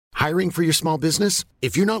Hiring for your small business?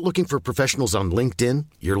 If you're not looking for professionals on LinkedIn,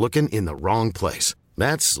 you're looking in the wrong place.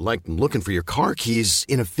 That's like looking for your car keys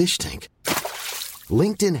in a fish tank.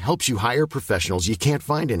 LinkedIn helps you hire professionals you can't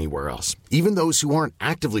find anywhere else, even those who aren't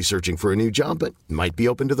actively searching for a new job but might be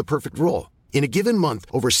open to the perfect role. In a given month,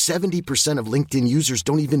 over 70% of LinkedIn users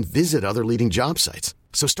don't even visit other leading job sites.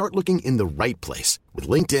 So start looking in the right place. With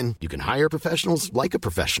LinkedIn, you can hire professionals like a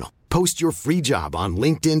professional. Post your free job on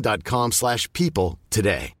linkedin.com/people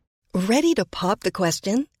today. Ready to pop the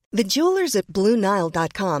question? The jewelers at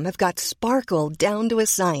BlueNile.com have got sparkle down to a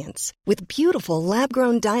science with beautiful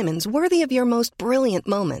lab-grown diamonds worthy of your most brilliant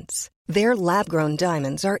moments. Their lab-grown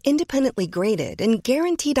diamonds are independently graded and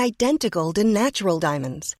guaranteed identical to natural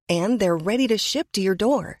diamonds, and they're ready to ship to your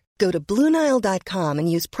door. Go to BlueNile.com and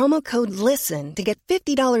use promo code LISTEN to get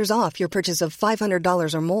 $50 off your purchase of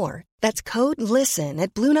 $500 or more. That's code LISTEN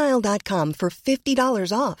at BlueNile.com for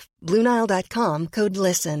 $50 off. BlueNile.com, code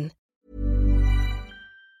LISTEN.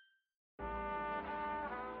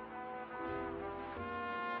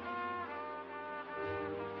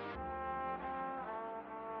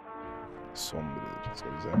 Sånn, bror. Skal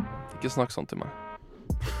vi se. Ikke snakk sånn til meg.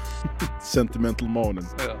 Sentimental morning.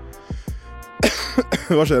 Ja.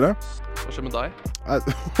 Hva skjer det? Hva skjer med deg?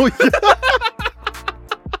 Oi!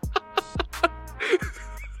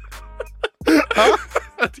 Hæ?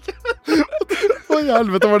 Hva i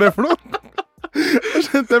helvete var det for noe? Jeg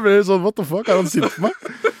kjente jeg ble sånn, what the fuck? Er han sint på meg?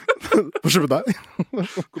 Hva skjer med deg?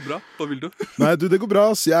 Går bra, hva vil du? Nei, du, det går bra,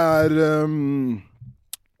 ass. Jeg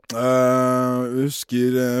husker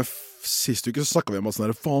sist uke så snakket vi om at sånn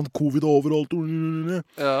her, faen, covid overalt.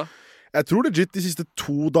 Ja. Jeg tror legit de siste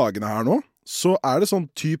 2 dagene her nå, så er det sånn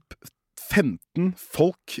typ 15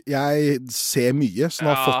 folk jeg ser mye som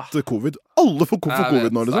har fått covid. Alle får covid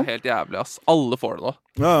nå, liksom. Det er helt jævlig, ass. Alle får det nå.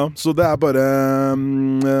 Ja, så det er bare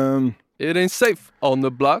It ain't safe on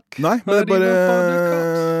the block. Nei, men det er bare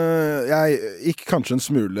jeg gikk kanskje en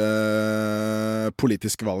smule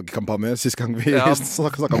politisk valgkampanje sist gang vi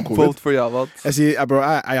snakket om covid. Vote for Javad. Jeg sier,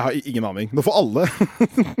 jeg har ingen aning. Nå får alle.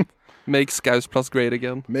 Make Skausplass great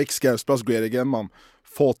again. Make Skausplass great again, mann.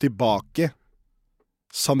 Få tilbake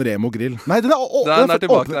Sanremo Grill. Nei, den er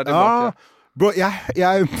tilbake. Ja, bro,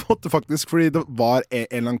 jeg måtte faktisk, fordi det var en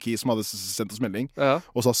eller annen key som hadde sendt oss melding,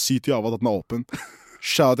 og sa sykt Javad at den er åpen.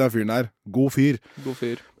 Shout til den fyren her. God fyr.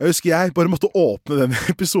 Jeg husker jeg bare måtte åpne den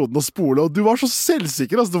episoden og spole, og du var så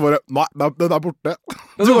selvsikker, altså. Du bare, nei, den er borte.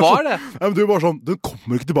 Ja, du var det. Ja, men du var sånn, den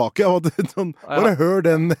kommer ikke tilbake. Bare hør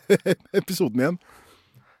den episoden igjen.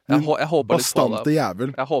 Jeg håper litt på det.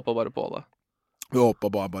 Jævel. Jeg håper bare på det. Vi håper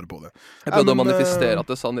bare på det. Jeg prøvde å manifestere at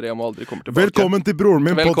Sanremo aldri kommer tilbake. Velkommen til broren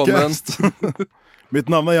min podcast. Mitt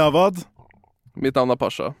navn er Javad. Mitt navn er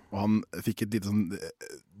Pasha. Og han fikk et lite sånn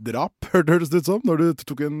drap, hørtes det ut som, når du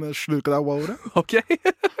tok en slurk av deg wow-ordet. Ok.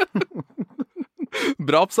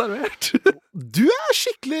 Bra observert. Du er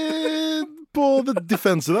skikkelig på the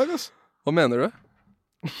defense i dag, altså. Hva mener du?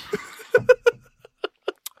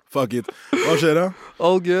 Fuck it. Hva skjer da?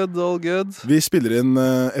 All good. Vi spiller inn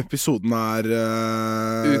episoden her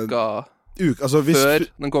altså før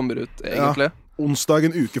den kommer ut, egentlig. Ja, onsdag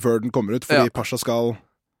en uke før den kommer ut, fordi Pasha skal...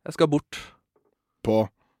 Jeg skal bort. På...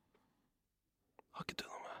 Har ikke du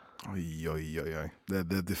noe med? Oi.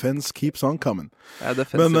 The defense keeps on coming.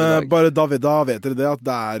 Men bare da vet dere det, at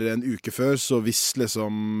det er en uke før, så hvis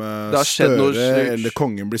liksom Støre eller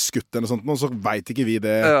kongen blir skutt eller noe sånt, så vet ikke vi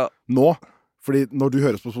det nå. Fordi når du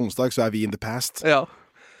høres på onsdag, så er vi in the past. Ja,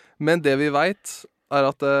 men det vi vet er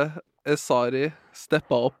at Esari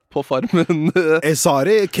steppet opp på farmen.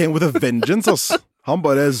 Esari came with a vengeance, ass. Han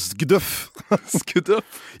bare skuduff.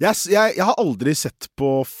 Jeg har aldri sett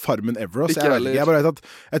på Farmen ever, ass. Jeg bare vet at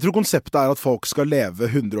jeg tror konseptet er at folk skal leve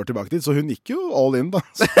 100 år tilbake dit, så hun gikk jo all in, da.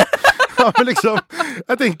 Ja, men liksom,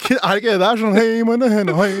 jeg tenker, er ikke det der sånn,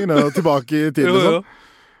 hei, tilbake i tiden, liksom.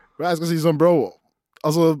 Jeg skal si sånn, bro,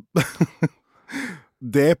 altså...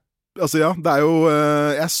 det er jo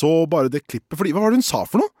jeg så bare det klippet, fordi hva var det hun sa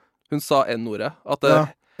for noe? Hun sa N-ordet at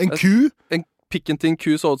en ku? Pikken til en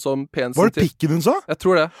ku så ut som penisen til... Var det pikken hun sa? Jeg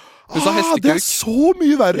tror det. Hun sa hestekuk. Det er så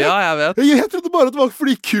mye verre. Ja, jeg vet. Jeg trodde bare at det var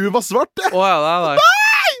fordi kuen var svart. Nei.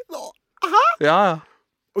 Hæ? Ja.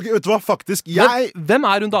 Ok, vet du hva, faktisk Hvem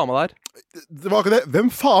er hun dama der? Det var ikke det. Hvem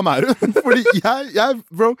faen er hun? Fordi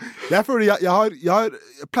jeg føler jeg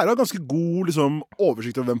pleier å ha ganske god liksom,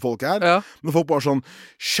 oversikt over hvem folk er. Men folk bare sånn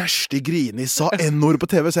Kjersti Grini sa N-ord på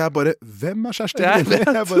TV, så jeg bare hvem er Kjersti Grini?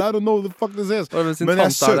 Jeg bare, I don't know the fuck this is. Men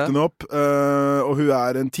jeg søkte henne opp, og hun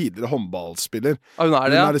er en tidligere håndballspiller. Hun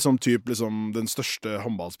er det, Hun er liksom den største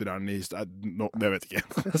håndballspilleren i det vet jeg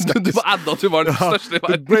ikke. Du var adda at hun var den største i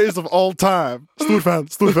verden. The greatest of all time. Stor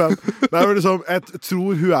fan. stor fan. Nei, men liksom, jeg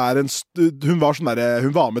tror hun var sånn der,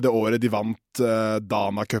 hun var med det året de vant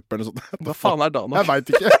Dana Cup eller noe sånt. Hva faen Dana? Jeg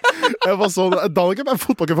vet ikke. Jeg var sånn, Dana Cup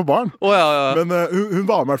fotballcup for barn. Ja. Men hun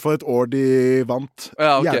var med i hvert fall et år de vant.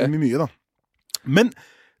 Okay. Jævlig mye da. Men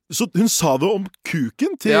så hun sa det om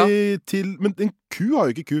kuken til men en ku har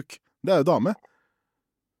jo ikke kuk. Det jo dame.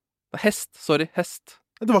 Hest. Det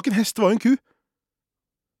var ikke en hest, det var jo en ku.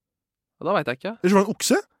 Da vet jeg ikke. Eller så var det en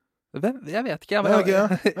okse? Jeg vet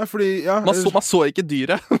ikke. Fordi, man så ikke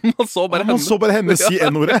dyret. Man så bare henne. Man så bare henne si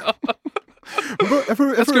N-ordet. Jeg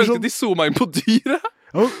skulle ikke de zooma inn på dyret.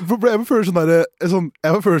 Jeg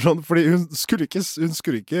føler sånn fordi hun skulle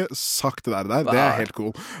ikke sagt det der. Det helt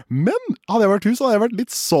cool. Men hadde jeg vært hun, så hadde jeg vært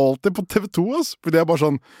litt salty på TV2, fordi det bare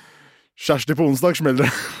sånn Kjersti på onsdag smeller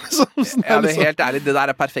det. Helt ærlig, det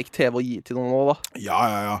der perfekt TV å gi til noen nå, da.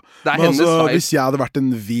 Ja. Det Men altså, hvis jeg hadde vært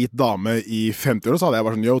en hvit dame i 50 år, så hadde jeg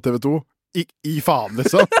bare sånn, yo, TV2, i faen,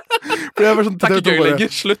 liksom. Fordi jeg var sånn, det ikke gøy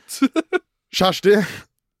lenger, slutt. Kjersti,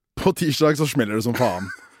 på tirsdag så smeller det som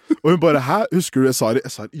faen. Og hun bare, hæ? Husker du Esari?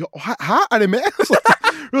 Ja, hæ? Det med?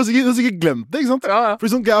 Hun har sikkert glemt det, ikke sant? Ja.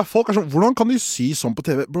 For sånn, folk sånn, hvordan kan de sy sånn på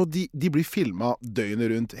TV? Bro, de blir filmet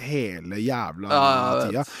døgnet rundt hele jævla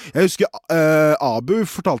tida. Jeg husker Abu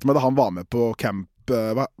fortalte meg da han var med på Camp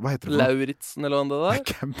hva heter det? Lauritzen, eller hva det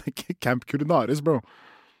der? Camp Culinaris, bro.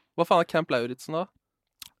 Hva faen Camp Lauritzen da?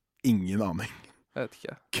 Ingen aning. Jeg vet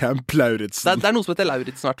ikke. Camp Lauritzen. Det noe som heter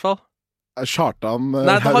Lauritzen, i hvert fall. Kjartan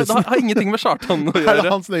Nei, det har ingenting med Kjartan å gjøre. Er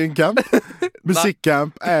det hans egen camp?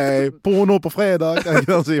 Musikkcamp, porno på fredag. Er det ikke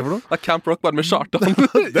det han sier for noe? Det Camp Rock bare med Kjartan.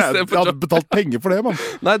 Jeg hadde betalt penger for det, mann.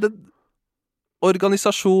 Nei,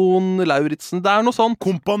 Organisasjon Lauritzen, det noe sånt.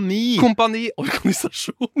 Kompani,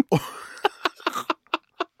 organisasjon.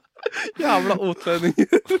 Jævla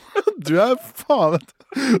utlendinger. Du faen.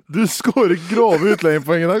 Du skårer grove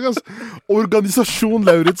utlendingpoeng i dag, ass. Organisasjon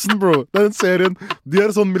Lauritzen, bro. Det en serien. De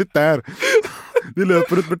sånn militær. De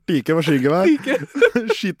løper ut med tike maskingevær.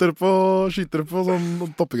 Skyter på sånn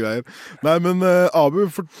toppegreier. Nei, men Abu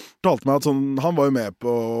fortalte meg at sånn, han var jo med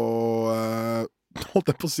på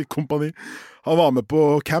holdt jeg på å si kompani. Han var med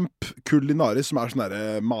på Camp Culinaris, som sånn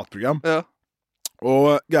der matprogram. Ja.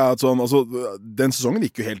 Og sånn, altså, den sesongen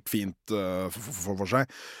gikk jo helt fint for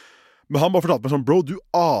seg. Men han bare fortalte meg sånn, bro, du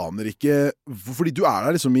aner ikke, fordi du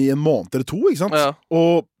der liksom i en måned eller to, ikke sant? Ja.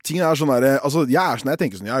 Og tingene sånn der, altså jeg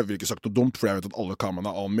tenker sånn, jeg vil ikke sagt noe dumt, for jeg vet at alle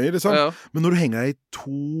kameraene on me, liksom. Ja. Men når du henger der i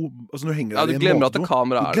altså når du henger der i en måned, du glemmer at det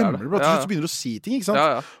kamera der. Du glemmer det, så begynner du å si ting, ikke sant?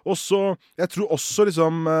 Ja. Og så, jeg tror også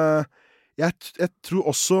liksom, jeg tror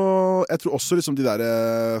også liksom de der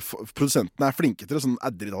produsentene flinke til å sånn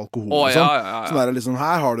adde litt alkohol og sånn. Ja. Sånn der liksom,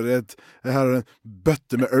 her har dere en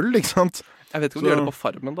bøtte med øl, ikke sant? Jeg vet ikke om de gjør det på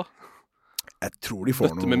Farmen, da. Jeg tror de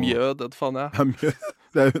får bøtte med mjød, det faen jeg.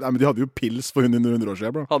 Nei, men de hadde jo pils for 100 år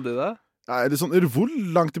siden, bro. Hadde de det? Ja, sånn, hvor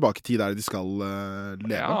langt tilbake i tid de skal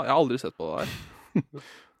leve? Ja, jeg har aldri sett på det der.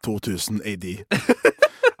 2000 AD.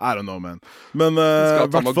 I don't know, man. Men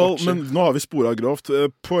hvert fall, men nå har vi sporet grovt.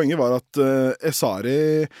 Poenget var at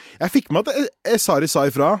Esari, jeg fikk med at Esari sa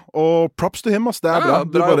ifra, og props to him, ass. Det bra.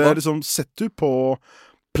 Du bare liksom setter du på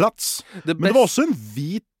plats. Men det var også en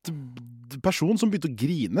hvit person som begynte å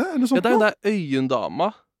grine, eller noe sånt. Ja, det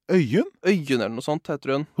Øyunn-dama. Øyunn? Øyunn eller noe sånt,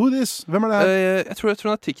 heter hun. Who this? Hvem det her? Jeg tror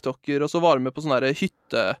hun TikToker, og så var hun med på sånn her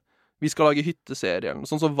hytte... Vi skal lage hytteserie eller noe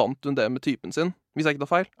sånt, så vant hun det med typen sin. Hvis jeg ikke tar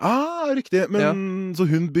feil. Riktig. Men så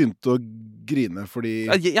hun begynte å grine fordi...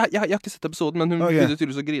 Jeg har ikke sett episoden, men hun begynte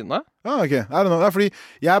tydeligvis å grine. Ok. I don't know. Fordi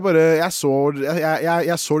jeg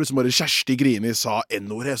så liksom bare Kjersti Grini sa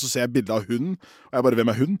N-ordet, så ser jeg bildet av hun, og jeg bare,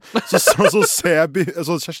 hvem hun? Så ser jeg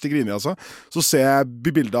Kjersti Grini, altså. Så ser jeg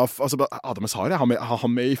bildet av Adam Esari, han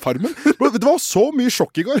med i Farmen. Det var så mye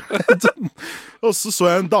sjokk i går. Og så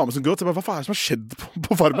jeg en dame som gråt. Hva faen som har skjedd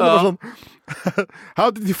på Farmen? Det var sånn,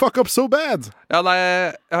 how did you fuck up so bad? Ja, nei,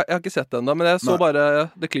 jeg har ikke sett det enda, men jeg så bare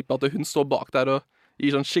det klippet at hun står bak der og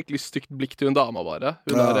gir sånn skikkelig stygt blikk til hun dama bare.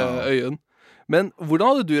 Hun Øyunn. Men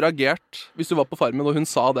hvordan hadde du reagert hvis du var på Farmen og hun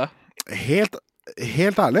sa det? Helt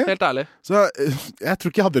ærlig? Helt ærlig. Så jeg tror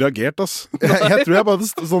ikke jeg hadde reagert, ass. Jeg tror jeg bare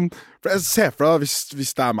sånn, for jeg ser for deg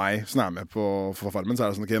hvis det meg som med på Farmen, så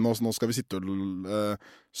det sånn, ok, nå skal vi sitte og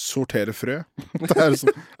sortere frø. Det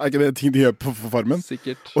sånn, ikke det ting de gjør på Farmen?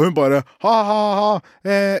 Sikkert. Og hun bare,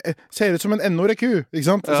 ser ut som en N-ordet ku, ikke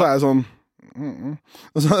sant? Og så jeg sånn,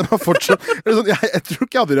 og så bare fortsatt sånn, jeg tror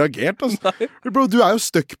ikke jeg hadde reagert, altså. Bro, du jo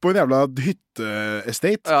stuck på en jævla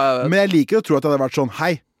hytte-estate, men jeg liker å tro at det hadde vært sånn,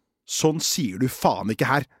 hei, sånn sier du faen ikke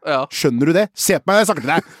her. Skjønner du det? Se på meg, jeg snakker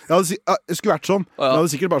til deg. Jeg skulle vært sånn. Jeg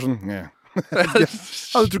hadde sikkert bare sånn, jeg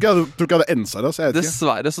tror ikke jeg hadde ensa det.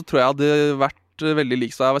 Dessverre så tror jeg hadde vært vært veldig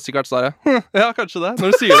lik seg. Jeg var sikkert sånn ja, kanskje det, når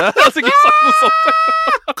du sier det. Jeg har sikkert sagt noe sånt.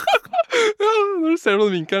 Ja, når du ser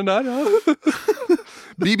den vinkelen der, ja.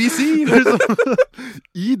 BBC.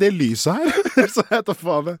 I det lyset her, så jeg tar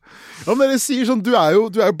faen det. Ja, men dere sier sånn, du er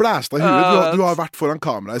jo blæst av huet. Du har vært foran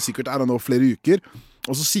kameraet sikkert, flere uker,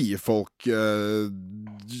 og så sier folk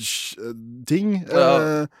ting,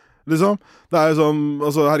 liksom. Det er jo sånn,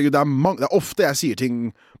 altså, herregud, det er ofte jeg sier ting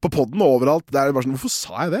på podden og overalt. Det er bare sånn, hvorfor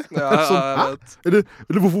sa jeg det? Sånn, eller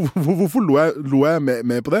hvorfor lo jeg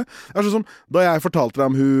med på det? Det er sånn som da jeg fortalte deg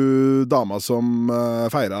om hun dama som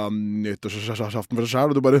feiret nyttårsaften for seg selv,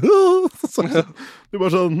 og du bare du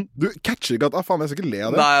bare sånn, du catcher ikke at faen, jeg skal ikke le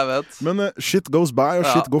av det. Nei, jeg vet. Men shit goes by, og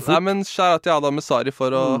shit går fort. Nei, men kjære til Adam Messari for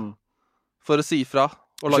å si ifra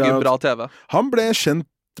og lage bra TV. Han ble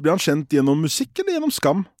han kjent gjennom musikk eller gjennom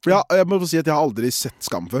Skam? For jeg må si at jeg har aldri sett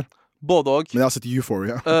Skam før. Både og. Men jeg har sett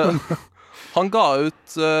Euphoria. Han ga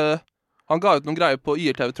ut noen greier på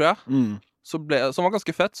YRTV, tror jeg. Som var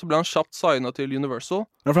ganske fett. Så ble han kjapt signet til Universal.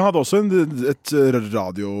 Ja, for han hadde også et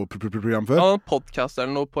radioprogram før. Han hadde en podcast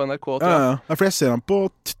eller noe på NRK, tror jeg. Ja, for jeg ser han på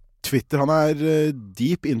Twitter. Han er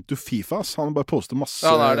deep into FIFA. Han bare poster masse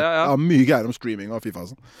mye greier om streaming og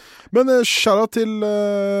FIFA. Men shout-out til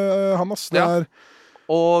han, ass. Det er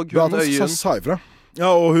og hun Øyunn. Sa ifra.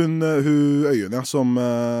 Ja, og hun Øyunn, ja, som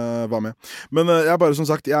var med. Men jeg bare, som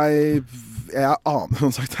sagt, jeg aner,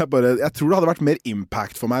 som sagt, jeg tror det hadde vært mer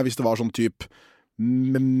impact for meg hvis det var sånn typ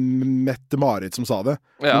Mette-Marit som sa det.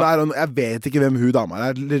 Men jeg vet ikke hvem hun dama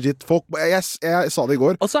er. Legit, folk, jeg sa det i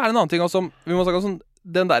går. Og så er det en annen ting også, vi må snakke om sånn,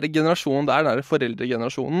 den der generasjonen der, den der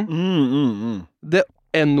foreldregenerasjonen. Det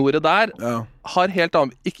N-ordet der har helt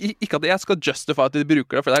annen. Ikke at jeg skal justify at de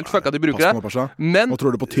bruker det, for det er helt fuck at de bruker det. Men de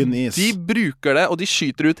bruker det, og de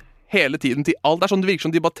skyter ut hele tiden til alt. Det er sånn, det virker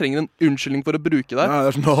som de bare trenger en unnskyldning for å bruke det. Ja, det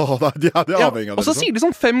er sånn, de er avhengig av det. Og så sier de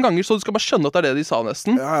sånn 5 ganger, så du skal bare skjønne at det er det de sa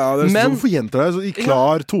nesten. Ja, det er sånn for jenter der, så i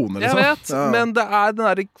klar tone, liksom. Jeg vet, men det er den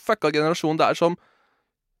der fucka generasjonen der som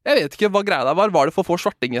jeg vet ikke hva greia der var. Var det for få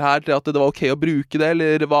svartinger her til at det var ok å bruke det,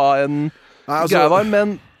 eller hva en greia var,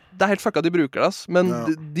 men det er helt fucka de bruker det, men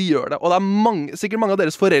de gjør det. Og det er sikkert mange av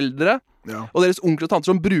deres foreldre og deres onkler og tanter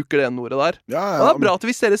som bruker det ordet der. Og det er bra at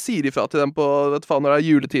hvis dere sier ifra til dem på når det er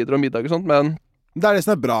juletider og middag og sånt, men det er det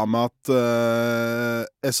som er bra med at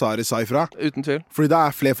Esari sa ifra. Uten tvil. Fordi det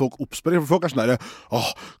er flere folk oppspør. Folk er sånn der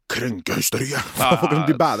krenkehysteri. Folk er sånn,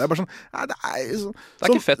 de bærer. Bare sånn, det er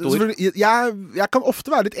ikke fett ord. Jeg kan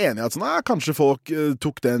ofte være litt enig i at sånn, kanskje folk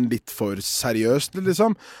tok den litt for seriøst,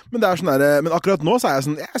 liksom. Men det er sånn der, men akkurat nå så er jeg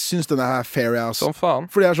sånn, jeg synes den er fair, ass. Som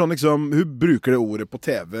faen. Fordi det er sånn, liksom, hun bruker det ordet på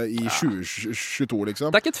TV i 2022,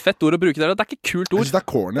 liksom. Det er ikke et fett ord å bruke det. Det er ikke et kult ord. Jeg synes det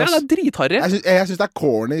er corny, ass. Det er dritharry. Jeg synes det er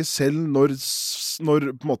corny selv når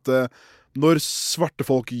på en måte når svarte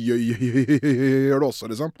folk gjør det også,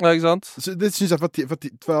 liksom. Ja, ikke sant? Det synes jeg fra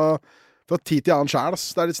tid til annen selv, ass.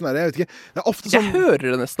 Det er litt sånn der, jeg vet ikke. Det er ofte sånn. Jeg hører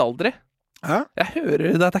det nesten aldri. Hæ? Jeg hører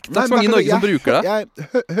det. Det er ikke så mange i Norge som bruker det. Jeg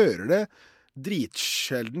hører det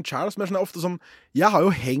dritsjelden selv, men jeg er ofte sånn. Jeg har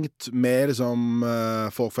jo hengt med liksom,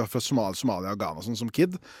 folk fra Somalia og Ghana sånn, som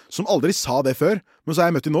kid, som aldri sa det før. Men så har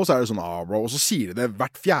jeg møtt dem nå, så er det sånn, bro, og så sier de det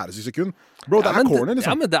hvert 4. sekund. Bro, det er corner,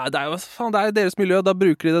 liksom. Ja, men det er jo faen, det er deres miljø, da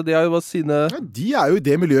bruker de det. De har jo bare sine de er jo i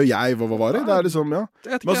det miljøet jeg var i. Det er liksom,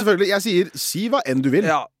 Men selvfølgelig, jeg sier, si hva enn du vil.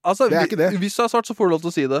 Ja, altså, det er ikke det. Hvis du er svart, så får du lov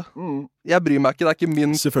til å si det. Jeg bryr meg ikke, det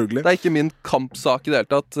er ikke min kampsak i det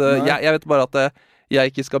hele tatt. Jeg vet bare at jeg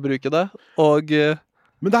ikke skal bruke det, og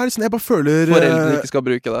men det er liksom, jeg bare føler foreldrene ikke skal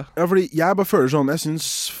bruke det. Ja, fordi jeg bare føler sånn, jeg synes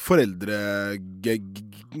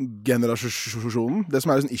foreldregenerasjonen, det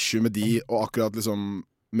som er sånn issue med de, og akkurat liksom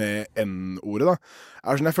med N-ordet da,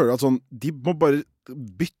 er sånn, jeg føler at sånn, de må bare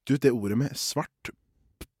bytte ut det ordet med svart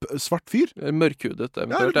fyr. Mørkhudet,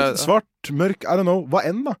 eventuelt. Ja, svart, mørk, I don't know, hva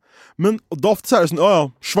enn da. Men da ofte så er det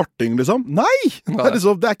sånn, svarting liksom. Nei! Det er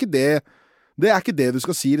liksom, det er ikke det. Det er ikke det du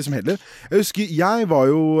skal si liksom heller. Jeg husker, det var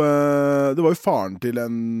jo faren til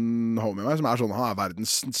en homie av meg som er sånn, han er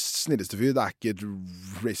verdens snilleste fyr, det er ikke et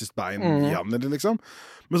racist bein i han liksom.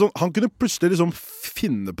 Men sånn, han kunne plutselig liksom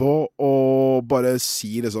finne på å bare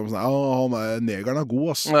si liksom sånn, negeren er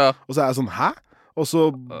god, ass. Ja. Og så er jeg sånn, hæ? Og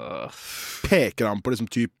så peker han på liksom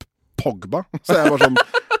typ Pogba. Så jeg var sånn,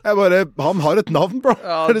 han har et navn, bro.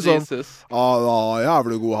 Ja, liksom, Jesus.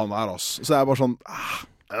 Jævlig god han er, ass. Så jeg var sånn,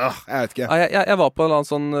 jeg vet ikke. Jeg var på en eller annen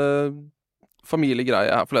sånn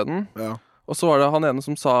familiegreie her forleden, og så var det han ene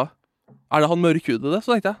som sa, er det han mørkhudede? Så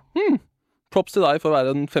tenkte jeg, props til deg for å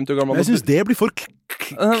være en 50 år gammel. Jeg synes det blir for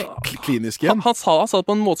klinisk igjen. Han sa det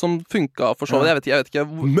på en måte som funket for så vidt. Jeg vet ikke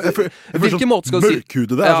hvilken måte skal du si.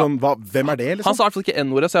 Mørkhudede er sånn, hvem er det liksom? Han sa i hvert fall ikke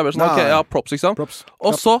N-ordet, så jeg ble sånn, ok, props liksom. Props.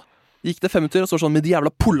 Og så Gikk det 5 minutter, og så sånn med de jævla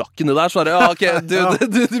polakkene der, så ja, ok,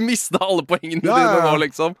 du mistet alle poengene dine nå,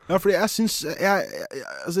 liksom. Ja, fordi jeg syns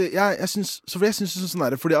sånn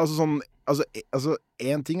der, fordi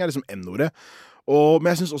en ting liksom N-ordet, men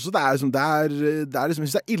jeg syns også det er liksom, jeg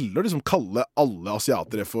synes det er ille å liksom kalle alle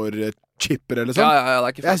asiatere for chippere, liksom. Ja, det er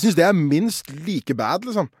ikke fett. Jeg syns det er minst like bad,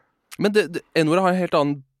 liksom. Men N-ordet har en helt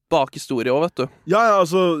annen bakhistorie også, vet du. Ja,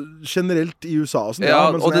 altså generelt i USA og sånn.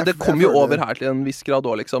 Ja, men og det kommer jo over her til en viss grad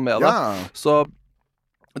også, liksom, med det. Så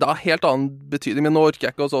det har helt annen betydning, men nå orker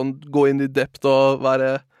jeg ikke å sånn gå inn i depth og være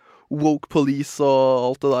woke police og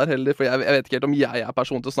alt det der heller, for jeg vet ikke helt om jeg er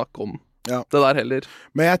person til å snakke om det der heller.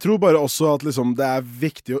 Men jeg tror bare også at liksom, det er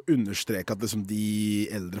viktig å understreke at liksom,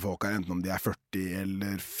 de eldre folka, enten om de er 40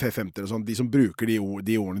 eller 50 eller sånn, de som bruker de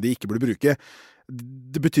ordene de ikke burde bruke,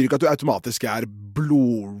 det betyr ikke at du automatisk er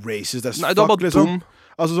blod-racist as fuck. Nei, du er bare liksom dum.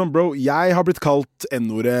 Altså sånn, bro, jeg har blitt kalt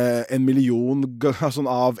N-ordet 1 million sånn,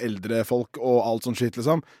 av eldre folk og alt sånn shit,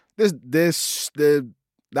 liksom. Det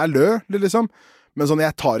er liksom. Men sånn,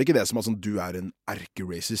 jeg tar ikke det som at sånn, du er en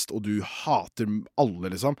erke-racist, og du hater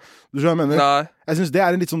alle, liksom. Du skjønner hva jeg mener? Nei. Jeg synes det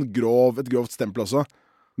er en litt sånn et grovt stempel også.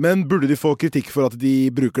 Men burde de få kritikk for at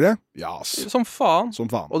de bruker det? Ja, som faen.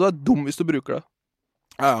 Og du er dum hvis du bruker det.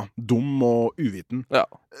 Ja, dum og uviten. Ja.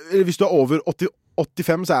 Hvis du er over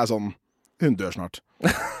 85, så er jeg sånn, hun dør snart.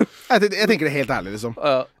 jeg tenker det helt ærlig, liksom.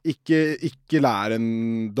 Ja. Ikke lær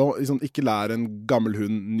en gammel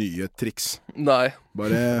hund nye triks. Nei.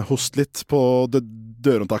 Bare host litt på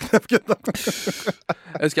dørhåndtakene.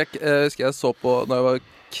 jeg husker jeg så på, når jeg var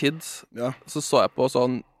kid, så jeg på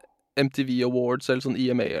sånn MTV Awards, eller sånn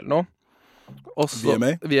EMA eller noe. Også,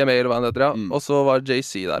 VMA eller hva han heter, Og så var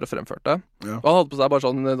JC der og fremførte. Og han hadde på seg bare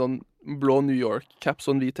sånn blå New York-cap,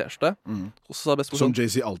 sånn hvit t-skjorte. Og så sa bestemor som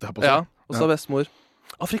JC alltid har på seg. Ja, og så sa bestemor,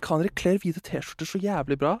 afrikanere kler hvite t-skjorter så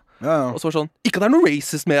jævlig bra. Og så var det sånn, ikke det er noe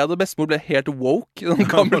racist med det. Bestemor ble helt woke.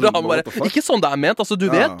 Han bare, ikke sånn det er ment. Altså,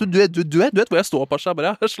 du vet hvor jeg står, Pasha. Jeg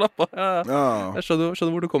bare, slapp av. Jeg skjønner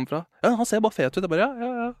hvor du kommer fra. Ja, han ser bare fet ut. Jeg bare,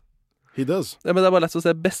 ja. He does. Ja, men det er bare lett å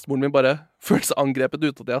se bestemoren min bare føle seg angrepet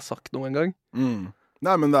uten at jeg har sagt noe en gang.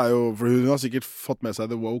 Nei, men det er jo, for hun har sikkert fått med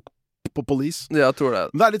seg the woke på police. Ja, jeg tror det.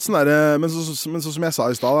 Men det er litt sånn der, men sånn som jeg sa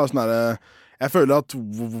i stad, sånn der, jeg føler at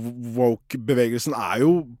woke-bevegelsen er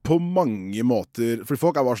jo på mange måter, fordi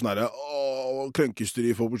folk er bare sånn der,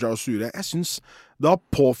 krønkesteri, folk blir så sure. Jeg synes det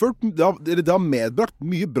har medbrakt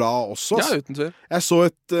mye bra også. Ja, uten tvil. Jeg så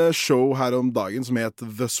et show her om dagen som het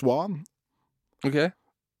The Swan. Ok.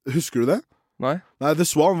 Husker du det? Nei, The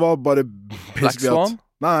Swan var bare Black Swan?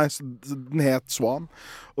 Nei, den het Swan.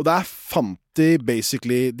 Og der fant de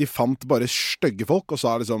fant bare stygge folk og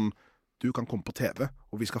sa liksom, du kan komme på TV,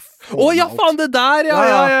 og vi skal få ja, faen, det der, ja.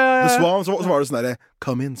 The Swan, så var det sånn der,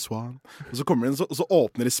 come in, Swan. Og så kommer de inn, og så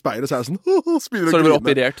åpner de speilet, og så er det sånn, så har de bare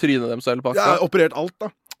operert trynet dem selv, ja, operert alt da.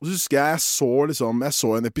 Og så husker jeg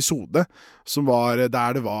så en episode som var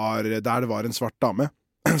der det var en svart dame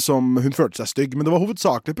som hun følte seg stygg, men det var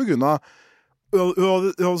hovedsakelig på grunn av hun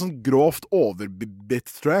hadde sånn grovt overbitt,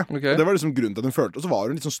 tror jeg. Okay. Det var liksom grunnen til at hun følte, og så var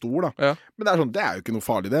hun litt sånn stor da. Ja. Men det er jo ikke noe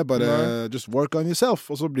farlig det, bare just work on yourself,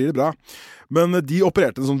 og så blir det bra. Men de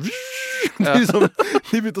opererte en sånn de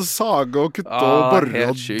begynte å sage og kutte og borre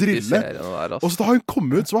og drille. Og så da hun kom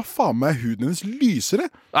ut, så var faen meg huden hennes lysere.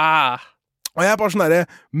 Og jeg er bare sånn der,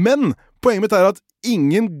 men poenget mitt er at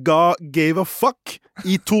ingen gave a fuck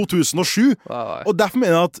i 2007. Og derfor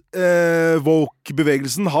mener jeg at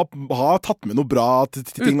woke-bevegelsen har tatt med noe bra til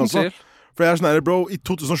ting også. For jeg er sånn her, bro, i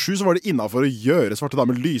 2007 så var det innenfor å gjøre svarte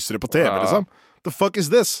damer lysere på TV, liksom. The fuck is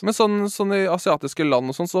this? Men sånn i asiatiske land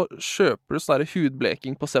og sånn, så kjøper du sånn her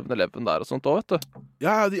hudbleking på 7-Eleven der og sånt også, vet du.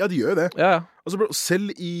 Ja, de gjør det. Ja. Altså, bro,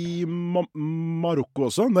 selv i Marokko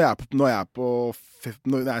også, når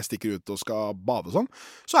jeg stikker ut og skal bade og sånn,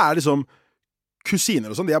 så er liksom kusiner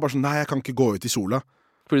og sånn, de er bare sånn, nei, jeg kan ikke gå ut i sola.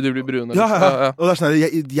 Fordi du blir brun? Ja. Og det er sånn,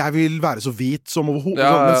 jeg vil være så hvit som overhodet,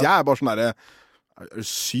 mens jeg er bare sånn der, er du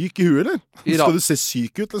syk i huet, eller? Skal du se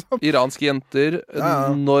syk ut, liksom? Iranske jenter,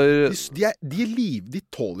 når... De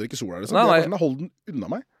tåler ikke sola, liksom. Nei. De er bare sånn, hold den unna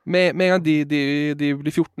meg. Med en gang de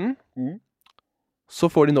blir 14, så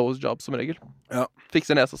får de nose job som regel. Ja.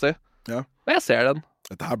 Fikser nesa si. Ja. Og jeg ser den.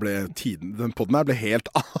 Dette her den podden her ble helt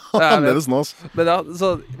annerledes nå. Men ja, så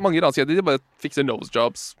mange iranske jenter, de bare fikser nose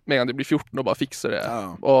jobs med en gang de blir 14 og bare fikser det.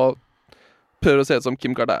 Ja. Og prøver å se ut som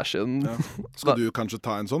Kim Kardashian. Ja. Skal du kanskje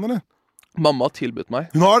ta en sånn, eller? Mamma har tilbudt meg.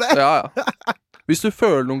 Hun har det? Ja. Hvis du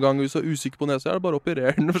føler noen gang hvis du er usikker på nesa, er det bare å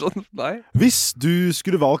operere den. Sånn. Nei. Hvis du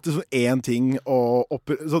skulle valgt sånn en ting å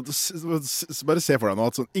bare se for deg nå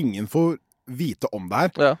at sånn, ingen får vite om det her,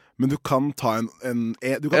 Ja. men du kan ta du kan En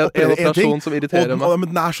operere en ting, operasjon som irriterer meg. men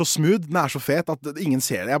den er så smooth, den er så fet, at ingen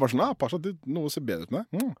ser det. Jeg er bare sånn, Pasha, noe ser bedre ut med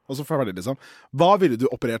det. Og så ferdig, liksom. Hva ville du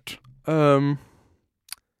operert?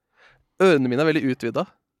 Ørene mine er veldig utvidet.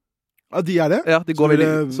 Ja, de er det? Ja, de går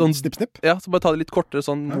veldig sånn snipp-snipp? Ja, så bare ta det litt kortere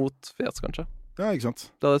sånn mot fjes, kanskje. Ja, ikke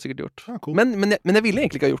sant. Det hadde jeg sikkert gjort. Ja, cool. Men jeg ville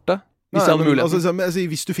egentlig ikke ha gjort det. Hvis jeg hadde muligheten. Altså,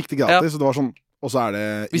 hvis du fikk det gratis, og det var sånn, og så er det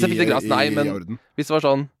hvis jeg fikk det gratis, nei, men i orden. Hvis det var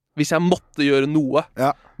sånn, hvis jeg måtte gjøre noe,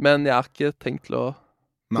 Ja. men jeg har ikke tenkt til å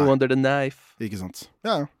go under the knife. Ikke sant.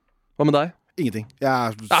 Ja. Hva med deg? Ingenting. Jeg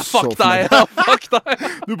er fuck deg! Ja, fuck deg!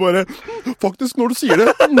 Du bare, faktisk når du sier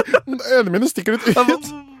det, ørene mine stikker litt ut.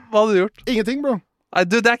 Hva hadde du gjort? Ingenting, bro. Nei,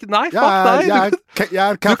 det er ikke, nei, fuck deg! Jeg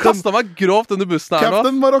er Du kastet meg grovt under bussen her nå.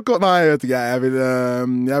 Captain Marokko. Nei, jeg vet ikke. Jeg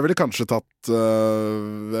ville kanskje tatt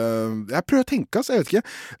jeg prøver å tenke, altså. Jeg vet ikke.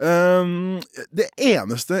 Det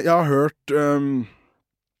eneste jeg har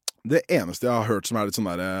hørt som er litt sånn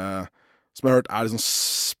der som jeg har hørt er litt sånn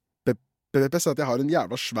spepes, at jeg har en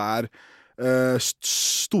jævla svær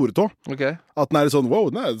store tå. Okay. At den er litt sånn, wow,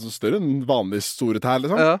 den er større enn vanlig store tær,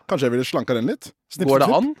 liksom. Ja. Kanskje jeg ville slanka den litt. Går det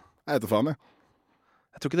an? Jeg vet da faen, jeg.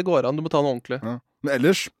 Jeg tror ikke det går an, du må ta den ordentlig. Ja. Men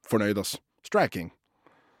ellers, fornøyd, ass. Striking.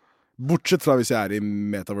 Bortsett fra hvis jeg er i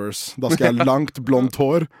Metaverse. Da skal jeg ha langt, blondt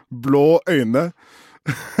hår, blå øyne.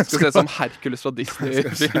 Skal se ut som Hercules fra Disney.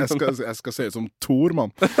 Jeg skal se ut som Thor,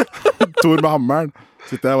 mann. Thor med hammeren.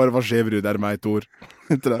 Sitter jeg bare, hva skjer, brud, er det meg, Thor?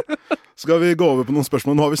 Skal vi gå over på noen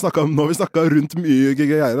spørsmål? Nå har vi snakket rundt mye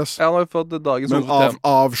greier, ass. Ja, nå har vi fått dagens men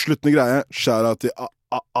avsluttende greie, shout out til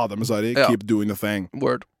Adam Mezari, ja. Keep doing the thing.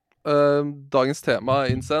 Word. Dagens tema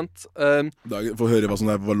innsendt. Få høre hva som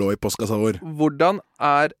lå i postkassa vår. Hvordan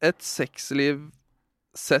er et sexliv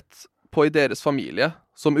sett på i deres familie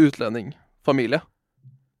som utlendingfamilie?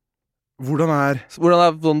 Hvordan er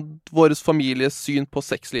sånn, vår families syn på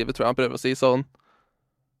sexlivet, tror jeg han prøver å si sånn.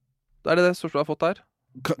 Det er det spørsmålet jeg har fått her.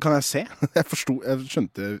 Kan jeg se? Jeg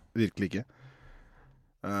skjønte virkelig ikke.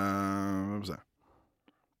 Se.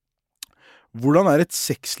 Hvordan er et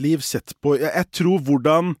sexliv sett på? Jeg tror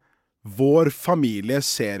hvordan vår familie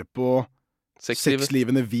ser på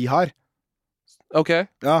sexlivene vi har. Ok.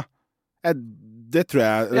 Ja, det tror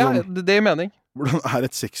jeg. Ja, det gir mening. Hvordan er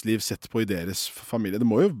et sexliv sett på i deres familie? Det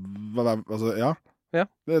må jo være, altså, ja. Ja.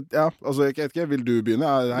 Altså, jeg vet ikke, vil du begynne?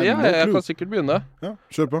 Jeg kan sikkert begynne. Ja,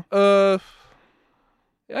 kjør på.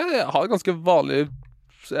 Jeg har ganske vanlig,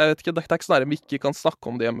 jeg vet ikke, det er ikke sånn her vi ikke kan snakke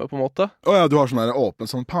om det hjemme, på en måte. Ja, du har sånn her åpne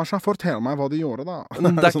sånn, Pasha, fortell meg hva du gjorde da. Det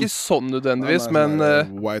er ikke sånn nødvendigvis, men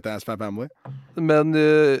white ass fat family. Men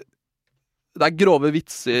det er grove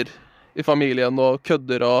vitser i familien, og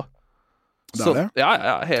kødder og det er det?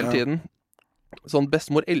 Ja, hele tiden. Sånn,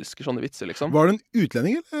 bestemor elsker sånne vitser, liksom. Var det en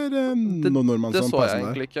utlending, eller noen nordmann som passet der? Det så jeg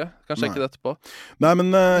egentlig ikke. Kanskje ikke det etterpå. Nei, men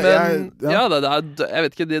jeg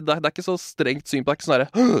vet ikke, det er ikke så strengt syn på det. Det er ikke sånn her,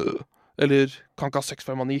 eller kan ikke ha sex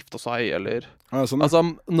før man gifter seg, eller sånn, altså,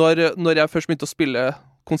 når jeg først begynte å spille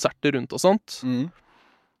konserter rundt og sånt,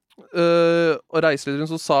 og reise litt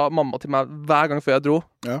rundt, så sa mamma til meg hver gang før jeg dro,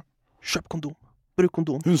 kjøp kondom. Bruk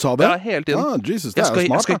kondom. Hun sa det? Ja, hele tiden. Jesus, det er smart,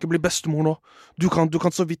 jeg skal ikke bli bestemor nå. Du kan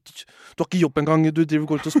så vidt. Du har ikke jobb engang. Du driver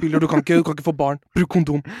går ut og spiller. Du kan ikke få barn. Bruk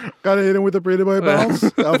kondom. Gotta hit him with a pretty boy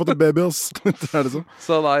bounce. Jeg har fått en babys. Er det så?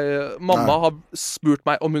 Så nei, mamma har spurt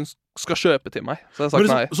meg om hun skal kjøpe til meg. Så jeg har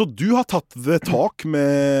sagt nei. Så du har tatt the talk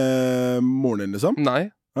med moren din, liksom?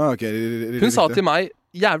 Nei. Okay, hun sa til meg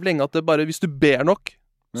jævlig lenge at det bare, hvis du ber nok,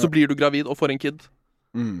 så blir du gravid og får en kid.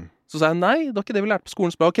 Så sa jeg nei, det var ikke det vi lærte på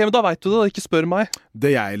skolen. Ok, men da vet du det, ikke spør meg.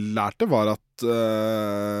 Det jeg lærte var at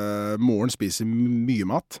moren spiser mye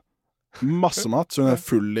mat. Masse mat, så hun er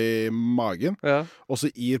full i magen. Og så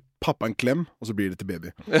gir pappa en klem, og så blir det til baby.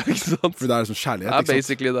 Ja, ikke sant? For det er sånn kjærlighet, ikke sant?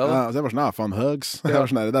 Basically det da. Så jeg var sånn, faen, hugs. Jeg var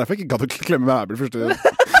sånn, det er derfor jeg ikke gadd å klemme med Abel første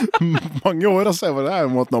mange år, altså. Jeg bare, jeg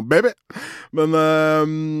måtte nå, baby. Men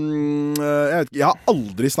jeg vet ikke, jeg har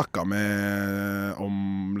aldri snakket om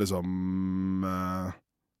liksom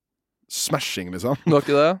smashing, liksom. Du har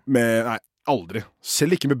ikke det? Nei, aldri.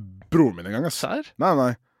 Selv ikke med broren min engang, ass. Sær?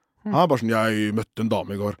 Nei. Han er bare sånn, jeg møtte en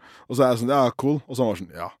dame i går. Og så er jeg sånn, ja, cool. Og så han var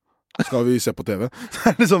sånn, ja, skal vi se på TV?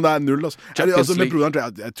 Liksom, det er null, altså. Med broderen,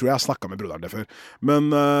 jeg tror jeg har snakket med broderen det før. Men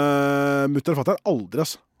mutter og fatter aldri,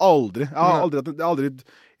 ass. Aldri.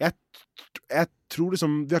 Jeg tror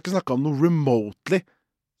liksom, vi har ikke snakket om noe remotely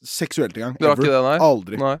seksuelt engang. Du har ikke det, nei?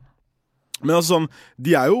 Aldri. Nei. Men altså sånn,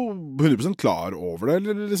 de er jo 100% klar over det,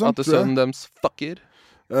 eller liksom. At det sønnen deres fucker?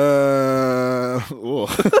 Når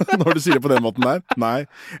du sier det på den måten der. Nei,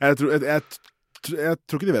 jeg jeg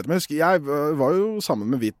tror ikke de vet, men jeg var jo sammen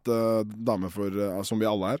med hvit dame som vi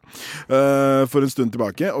alle for en stund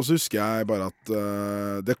tilbake, og så husker jeg bare at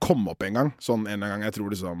det kom opp en gang, sånn en gang jeg tror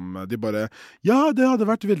liksom, de bare, ja, det hadde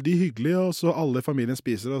vært veldig hyggelig, og så alle familien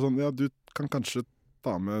spiser, og sånn, ja, du kan kanskje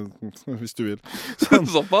ta med, hvis du vil. Sånn,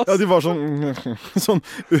 ja, de var sånn, hun kan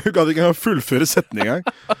ikke engang fullføre setning engang.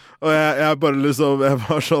 Og jeg bare liksom, jeg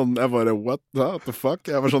bare, what the fuck?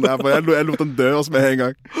 Jeg var sånn, jeg lot den dø med en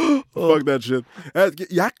gang. Fuck that shit.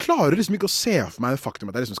 Jeg klarer liksom ikke å se for meg det faktum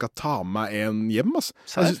at jeg liksom skal ta med meg en hjem, ass.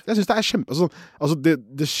 Jeg synes det kjempe, altså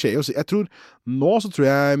det skjer jo, nå tror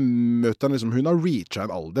jeg møter liksom, hun har reachet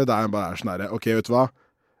en alder, der jeg bare sånn der, ok, vet du hva?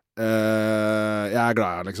 Jeg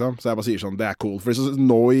glad i han, liksom. Så jeg bare sier sånn, det cool. For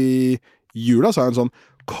nå i jula så han sånn,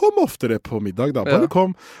 kom oftere på middag da, bare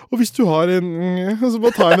kom. Og hvis du har så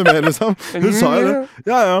bare ta henne med, liksom. Hun sa jo det.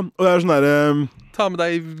 Ja. Og det sånn der ta med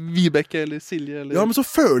deg Vibeke eller Silje eller... Ja, men så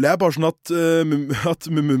føler jeg bare sånn at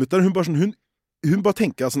mummutter, hun bare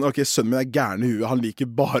tenker sånn, ok, sønnen min gæren i huet, han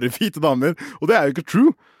liker bare hvite damer. Og det jo ikke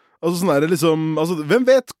true. Altså sånn liksom, altså, hvem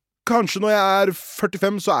vet, kanskje når jeg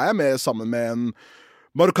 45 så jeg med sammen med en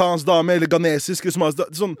marokkansk dame, eller ghanesisk,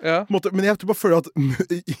 sånn, måte, men jeg tror bare føler at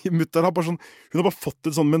mutter har bare sånn, hun har bare fått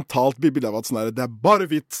et sånn mentalt bilde av at sånn det bare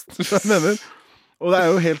hvitt, jeg mener. Og det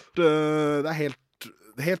jo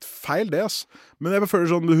helt feil det, ass. Men jeg bare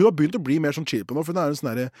føler sånn, hun har begynt å bli mer sånn chill på nå, for hun en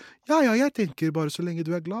sånn der, ja, jeg tenker bare så lenge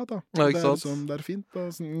du glad, da. Ja, ikke sant? Liksom, det fint,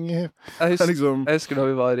 da. Sånn, jeg husker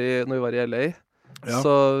når vi var i LA,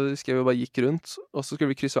 så husker jeg vi bare gikk rundt, og så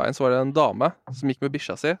skulle vi krysse veien, så var det en dame som gikk med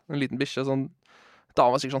bikkja si, en liten bikkje, sånn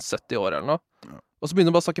dama var sikkert sånn 70 år eller noe. Og så begynte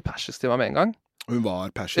hun bare å snakke persisk til meg med en gang. Hun var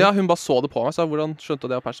persisk? Ja, hun bare så det på meg. Så hvordan skjønte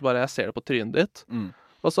det var persisk? Bare, jeg ser det på trynet ditt.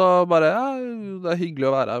 Og så bare, ja, det hyggelig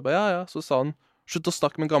å være her. Bare, ja. Så sa hun, slutt å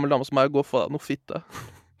snakke med en gammel dame som meg, og gå og få deg noe fitte.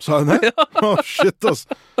 Sa hun det? Shit, ass.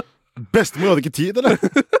 Bestemor hadde ikke tid, eller?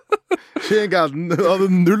 Hun hadde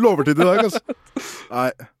 0 overtid i dag, ass.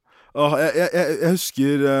 Nei. Jeg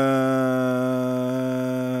husker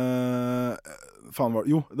faen var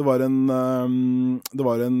det? Jo, det var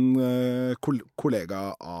en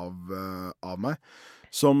kollega av meg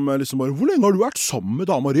som liksom bare, hvor lenge har du vært sammen med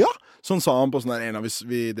da, Maria? Sånn sa han på sånn der, hvis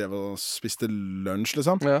vi drev og spiste lunsj,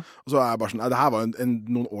 liksom. Ja. Og så jeg bare sånn, det her var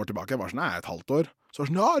noen år tilbake, jeg var sånn, et halvt år. Så var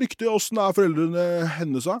sånn, ja, riktig, hvordan foreldrene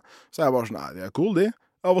hennes da? Så jeg bare sånn, de cool, de.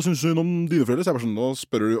 Ja, hva synes hun om dine foreldre? Så jeg bare sånn, nå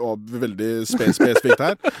spør du veldig spesifikt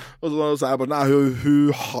her. Og så jeg bare sånn,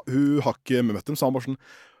 hun har ikke møtt dem, så han bare sånn,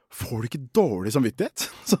 får du ikke dårlig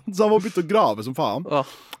samvittighet? Så han var begynt å grave som faen. Ja.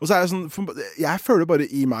 Og så jeg sånn, jeg føler bare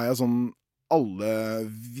i meg sånn, alle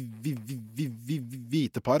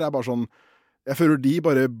hvite par bare sånn, jeg føler de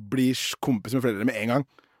bare blir kompis med foreldre med en gang.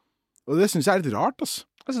 Og det synes jeg litt rart, altså.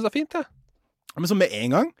 Jeg synes det fint, ja. Men så med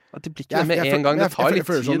en gang? At det blir ikke med en gang, det tar litt tid.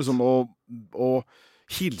 Jeg føler sånn liksom å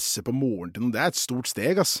hilse på moren til noen, det et stort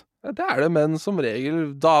steg, ass. Ja, det det, men som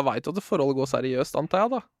regel, da vet du at det forholdet går seriøst, antar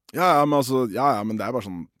jeg, da. Ja, men det bare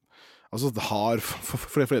sånn, altså, det har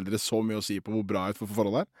foreldre så mye å si på hvor bra et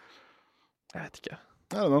forhold Jeg vet ikke.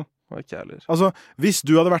 I don't know. Ikke heller. Altså, hvis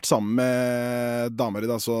du hadde vært sammen med damer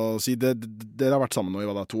da, så si dere har vært sammen nå i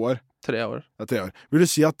hva da, 2 år? 3 år. Ja, 3 år. Vil du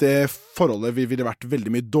si at det forholdet ville vært veldig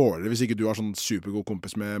mye dårligere hvis ikke du var sånn supergod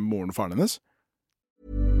kompis med moren og faren hennes?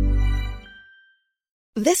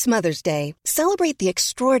 This Mother's Day, celebrate the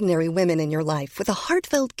extraordinary women in your life with a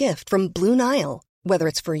heartfelt gift from Blue Nile. Whether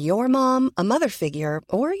it's for your mom, a mother figure,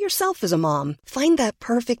 or yourself as a mom, find that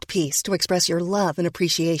perfect piece to express your love and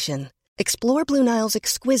appreciation. Explore Blue Nile's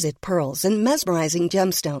exquisite pearls and mesmerizing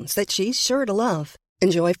gemstones that she's sure to love.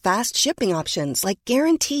 Enjoy fast shipping options like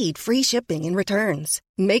guaranteed free shipping and returns.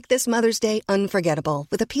 Make this Mother's Day unforgettable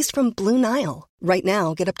with a piece from Blue Nile. Right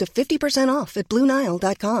now, get up to 50% off at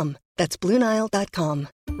BlueNile.com. That's BlueNile.com.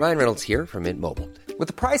 Ryan Reynolds here from Mint Mobile. With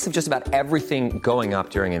the price of just about everything going up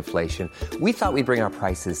during inflation, we thought we'd bring our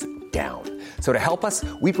prices down. So to help us,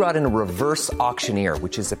 we brought in a reverse auctioneer,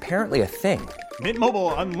 which is apparently a thing. Mint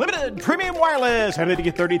Mobile Unlimited Premium Wireless. How to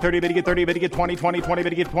get 30, 30, bit to get 30, bit to get 20, 20, 20, bit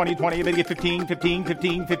to get 20, 20, bit to get 15, 15,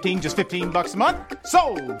 15, 15, just $15 a month?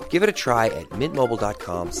 Sold! Give it a try at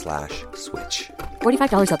mintmobile.com/switch.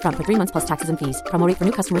 $45 up front for 3 months plus taxes and fees. Promo rate for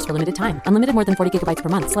new customers for limited time. Unlimited more than 40 gigabytes per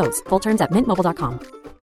month. Slows full terms at mintmobile.com.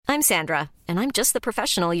 I'm Sandra, and I'm just the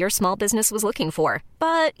professional your small business was looking for.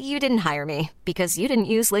 But you didn't hire me because you didn't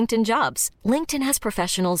use LinkedIn Jobs. LinkedIn has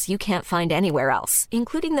professionals you can't find anywhere else,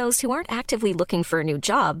 including those who aren't actively looking for a new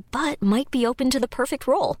job, but might be open to the perfect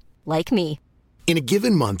role, like me. In a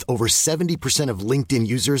given month, over 70% of LinkedIn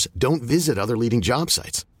users don't visit other leading job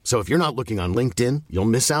sites. So if you're not looking on LinkedIn, you'll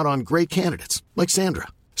miss out on great candidates, like Sandra.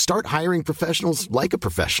 Start hiring professionals like a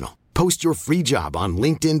professional. Post your free job on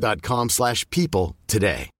linkedin.com/people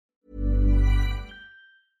today.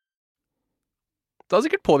 Det har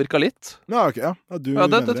sikkert påvirket litt. Ja, ok, ja.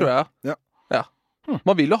 Det tror jeg. Ja.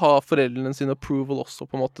 Man vil jo ha foreldrene sin approval også,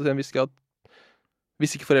 på en måte, til en viss grad.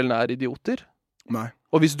 Hvis ikke foreldrene er idioter. Nei.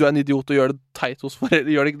 Og hvis du er en idiot og gjør det teit hos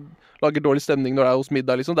foreldre, lager dårlig stemning når det er hos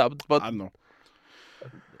middag, liksom, det er bare...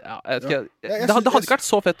 Ja, jeg vet ikke. Det hadde ikke vært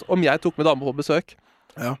så fett om jeg tok med dame på besøk,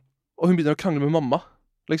 og hun begynner å krangle med mamma,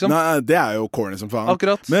 liksom. Nei, det er jo corny som faen.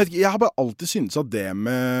 Akkurat. Men jeg har bare alltid syntes at det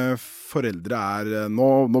med foreldre er...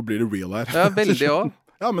 Nå blir det real her. Ja, veldig også.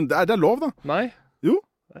 Ja, men det er lov, da. Nei. Jo.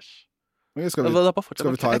 Æsj. Okay, skal vi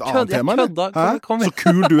ta et annet tema, eller? Hæ? Så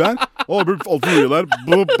kul du er. Det blir alt for real her.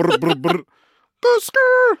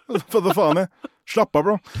 Hva faen er? Slapp av,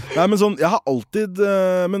 bro. Nei, men sånn, jeg har alltid...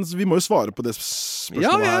 Men vi må jo svare på det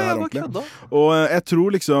spørsmålet her ordentlig. Og jeg tror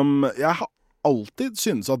liksom... Jeg har alltid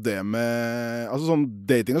synes at det med... Altså sånn,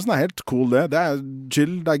 dating og sånn er helt cool det. Det er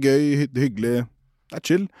chill, det er gøy, hyggelig. Det er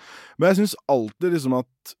chill. Men jeg synes alltid liksom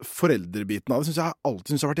at foreldrebiten av det synes jeg alltid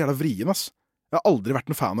synes har vært jævla vrien, ass. Jeg har aldri vært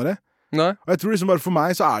noen fan av det. Nei. Og jeg tror liksom bare for meg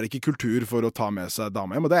så er det ikke kultur for å ta med seg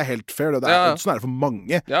dame hjem, og det er helt fair, det er sånn er det for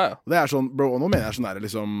mange. Og det er sånn, bro, og nå mener jeg sånn er det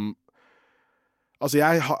liksom... Altså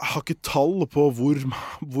jeg har ikke tall på hvor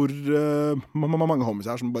mange homies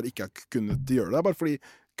her som bare ikke har kunnet gjøre det, bare fordi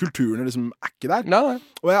kulturen liksom er ikke der. Nei.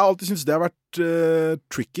 Og jeg har alltid syntes det har vært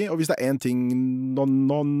tricky, og hvis det er en ting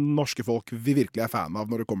norske folk vi virkelig er fan av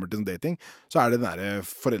når det kommer til dating, så er det den der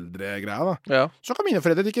foreldregreia da. Ja. Så kan mine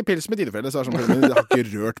foreldre drikke pils med dine foreldre, så er det sånn, jeg har ikke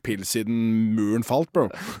rørt pils siden muren falt, bro.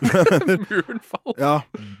 Muren falt? Ja.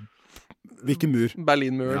 Hvilken mur?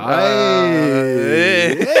 Berlinmuren. Hei!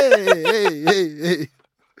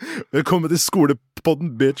 Velkommen til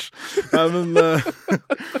skolepodden, bitch. Nei,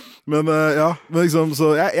 men liksom,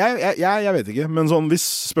 så jeg vet ikke. Men sånn, hvis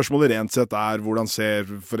spørsmålet rent sett er hvordan ser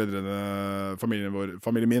foreldrene,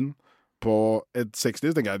 familien min på et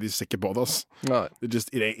sexliv, tenker jeg de ser ikke på det, ass. Nei. It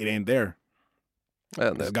ain't there.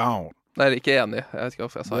 It's gone. Nei, jeg er ikke enig. Jeg vet ikke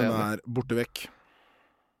hvorfor jeg sa enig. Den er borte vekk.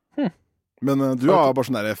 Men du har bare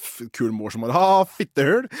sånn der kul mor som bare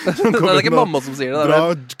fittehøl. Det er ikke mamma som sier det.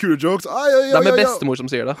 Dra kule jokes. Det er med bestemor som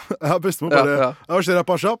sier det. Ja, bestemor bare hva skjer da,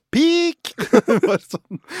 Pasha? Peak!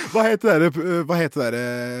 Sånn. Hva heter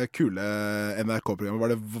det kule NRK-programmet?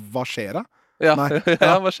 Var det Hva skjer da? Ja,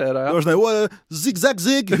 hva skjer da, Det var sånn, zigzag,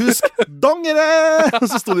 husk dongere! Og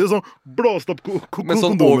så stod de sånn, blåst opp med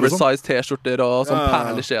sånn oversized t-skjorter og sånn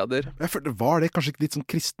perleskjeder. Jeg følte, var det kanskje ikke litt sånn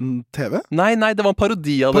kristen TV? Nei, det var en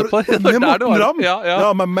parodi av det på. Med Morten Ramm?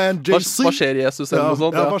 Ja, my man JC. Hva skjer Jesus eller noe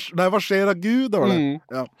sånt? Nei, hva skjer da Gud? Det var det.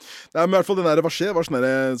 Ja. Nei, men i hvert fall den der, hva skjer? Var sånn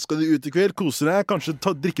der, skal du ut i kveld, kose deg, kanskje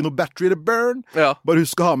drikke noe battery to burn? Ja. Bare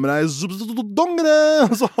husk å ha med deg dongere!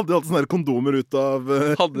 Og så hadde de alltid sånne kondomer ut av...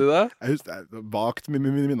 Hadde de det? Jeg husker det. Vagt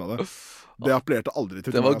minne av det. Det appellerte aldri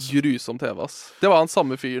til. Det var grusom TV, ass. Det var han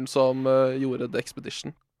samme fyren som gjorde The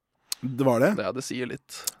Expedition. Det var det? Ja, det sier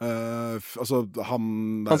litt. Altså,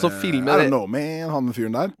 han som filmer... I don't know, man, han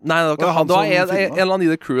fyren der. Nei, det var ikke han. Det var en eller annen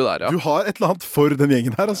i The Crew der, ja. Du har et eller annet for den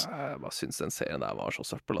gjengen her, altså. Jeg bare synes den serien der var så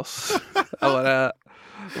søppel, ass. Jeg bare...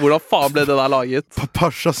 Hvordan faen ble det der laget?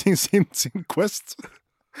 Pasha sin Quest.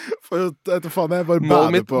 For etter faen, jeg bare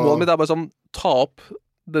bader på... Målet mitt er bare sånn, ta opp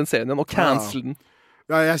den serien igjen og cancel den.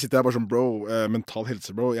 Ja, jeg sitter her bare sånn, bro, mental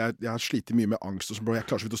helse, bro. Jeg har slitt mye med angst og sånn, bro. Jeg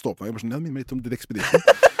klarer så vidt å stå på meg. Jeg bare sånn, jeg minner meg litt om The Expedition.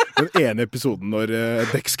 Den ene episoden når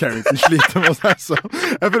Dex Carrington sliter med seg, så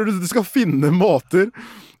jeg føler du skal finne måter.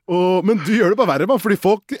 Men du gjør det bare verre, fordi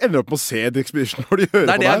folk ender opp med å se The Expedition når de hører på deg.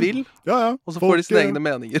 Det er det jeg vil. Ja. Og så får de sine egne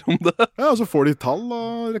meninger om det. Ja, og så får de tall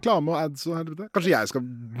og reklame og ads og helvete. Kanskje jeg skal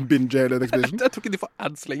binge hele The Expedition? Jeg tror ikke de får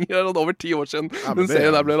ads lenger. Det er over 10 år siden den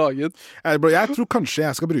serien der ble laget. Jeg tror kanskje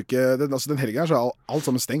jeg skal bruke den helgen her, så er alt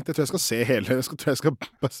sammen stengt. Jeg tror jeg skal se hele. Jeg skal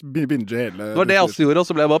binge hele. Det var det jeg også gjorde,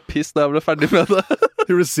 og så ble jeg bare pissed da jeg ble ferdig med det.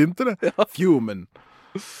 Du ble sint, eller? Ja. Human.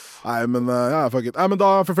 Nei, men fuck it. Nei, men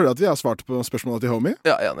da føler jeg at vi har svart på spørsmålet til homie.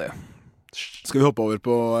 Ja, enig. Skal vi hoppe over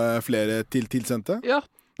på flere tilsendte? Ja.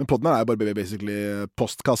 Men podden her er bare basically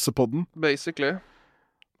postkassepodden. Basically.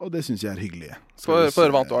 Og det synes jeg er hyggelig. Få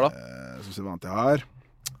høre hva annet du har, da. Skal vi se hva annet jeg har.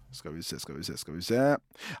 Skal vi se.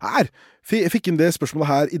 Her! Jeg fikk inn det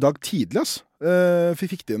spørsmålet her i dag tidlig, ass. Vi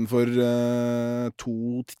fikk det inn for 2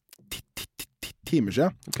 timer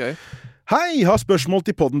siden. Ok. Hei, har spørsmål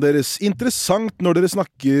til podden deres. Interessant når dere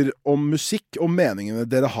snakker om musikk og meningene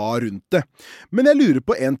dere har rundt det. Men jeg lurer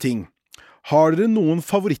på en ting. Har dere noen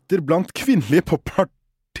favoritter blant kvinnelige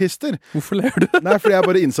popartister? Hvorfor ler du? Nei, fordi jeg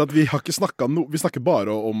bare innså at vi har ikke snakket vi snakker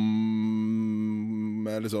bare om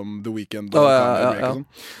liksom The Weeknd. Ja.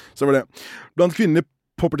 Så var det. Blant kvinnelige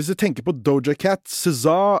Popartister tenker på Doja Cat,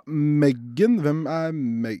 SZA, Megan. Hvem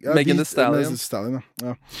Megan Thee Stallion,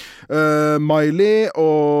 ja. Miley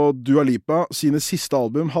og Dua Lipa sine siste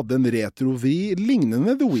album hadde en retro-vri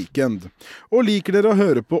lignende The Weeknd. Og liker dere å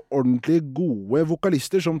høre på ordentlig gode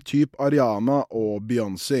vokalister som typ Ariana og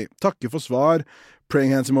Beyoncé? Takker for svar.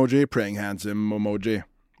 Praying hands emoji, praying hands emoji.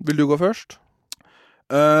 Vil du gå først?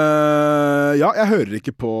 Ja, jeg hører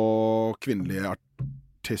ikke på kvinnelige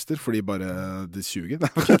artister, fordi bare de suger.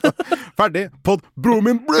 Ferdig. Pod broren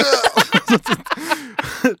min.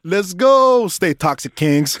 Let's go! Stay toxic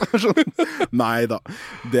kings. Nei da,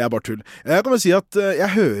 det bare tull. Jeg kan vel si at jeg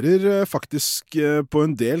hører faktisk på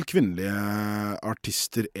en del kvinnelige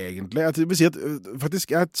artister, egentlig. Jeg vil si at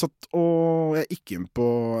faktisk jeg satt og jeg gikk inn på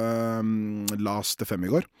Last FM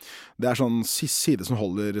i går. Det sånn side som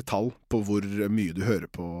holder tall på hvor mye du hører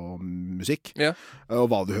på musikk, og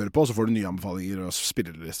hva du hører på, så får du nye anbefalinger og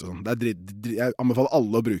spilleliste og sånn. Jeg anbefaler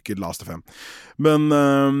alle å bruke Last FM. Men,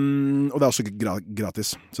 og det også gratis,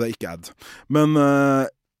 så det ikke ad. Men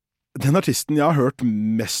den artisten jeg har hørt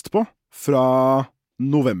mest på fra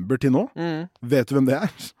november til nå, vet du hvem det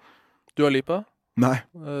er? Dua Lipa? Nei.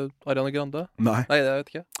 Ariana Grande? Nei. Nei, det vet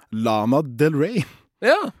jeg ikke. Lana Del Rey.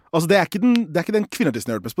 Ja. Altså, det er ikke den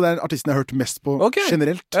kvinneartisten jeg har hørt mest på, det er den artisten jeg har hørt mest på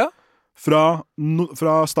generelt. Ja. Fra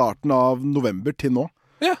starten av november til nå.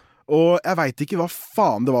 Ja. Og jeg vet ikke hva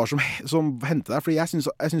faen det var som hentet der, fordi jeg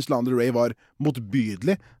synes Lana Del Rey var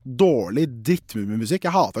motbydelig, dårlig drittmusikk.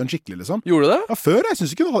 Jeg hatet henne skikkelig, liksom. Gjorde du det? Ja, før. Jeg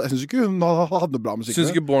synes ikke hun hadde bra musikk.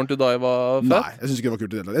 Synes ikke Born to Die var fett? Nei, jeg synes ikke det var kult i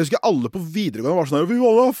det hele tatt. Jeg husker alle på videregående var sånn der, vi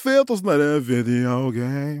alle var fet, og sånn der, video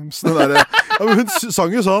games, den der, ja, men hun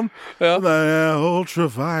sang jo sånn, den der,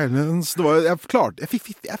 ultraviolence, det var, jeg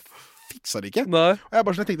fiksa det ikke. Nei. Og jeg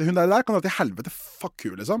bare sånn, jeg tenkte, hun der kan dra til helvete, fuck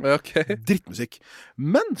hun, liksom. Okay. Drittmusikk.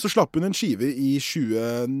 Men så slapp hun en skive i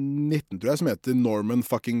 2019, tror jeg, som heter Norman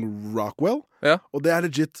fucking Rockwell. Ja. Og det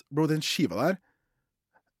legit, bro, den skiva der,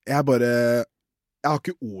 jeg har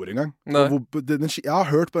ikke ord engang. Jeg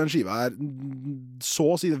har hørt på den skiva her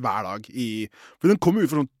så å si hver dag for den kom jo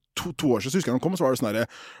ut for sånn 2 år siden, så husker jeg den kom, så var det sånn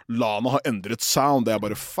der, Lana har endret sound, det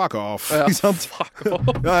bare fuck off, ikke sant? Fuck off.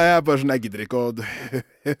 Ja, jeg bare sånn, jeg gidder ikke å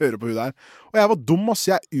høre på hun der. Og jeg var dum, ass,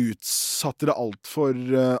 jeg utsatte det alt for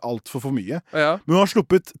mye. Ja. Men hun har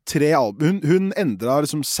sluppet 3 album, hun endret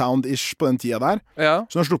liksom sound-ish på den tida der,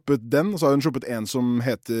 så hun har sluppet den, og så har hun sluppet en som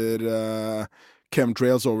heter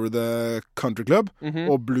Chemtrails Over the Country Club,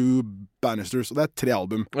 og Blue Bannisters, og det er 3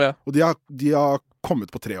 album. Ja. Og de har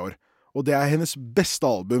kommet på 3 år. Og det er hennes beste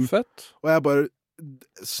album. Fett. Og jeg bare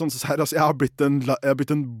sånn her, altså, jeg har blitt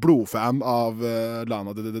en blodfan av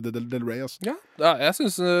Lana Del Rey, altså. Ja, jeg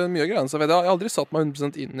synes mye av greiene seg. Jeg har aldri satt meg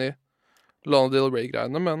 100% inn i Lana Del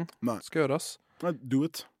Rey-greiene, men skal gjøres. Do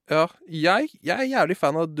it. Ja, jeg er jævlig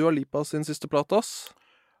fan av Dua Lipa sin siste plate, ass.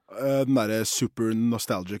 Den der super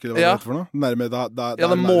nostalgic, eller hva det heter for noe? Den der med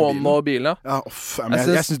den månen og bilen, ja.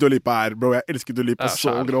 Jeg synes Dua Lipa bro, jeg elsker Dua Lipa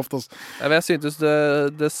så grovt, altså. Jeg synes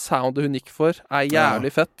det soundet hun gikk for er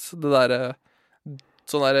jævlig fett. Det der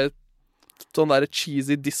sånn der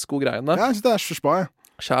cheesy disco-greiene. Ja, jeg synes det er så spa, jeg.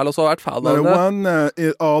 Kjærl også har vært fan av det.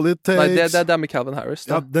 All it takes. Nei, det er med Calvin Harris.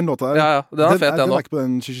 Da. Ja, den låta der. Ja, den er fet, den også.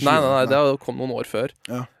 Nei, det kom noen år før.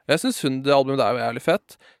 Ja. Jeg synes det albumet der var jævlig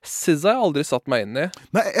fett. SZA har jeg aldri satt meg inn i.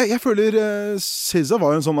 Nei, jeg føler SZA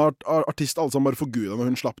var en sånn artist alle som bare forgudet når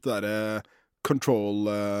hun slapp det der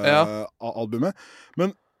Control-albumet.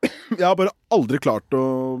 Men jeg har bare aldri klart å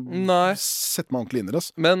sette meg ordentlig inn i det.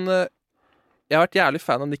 Men jeg har vært jævlig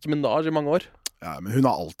fan av Nicki Minaj i mange år. Ja, men hun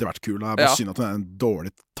har alltid vært kul. Jeg bare synd at hun er en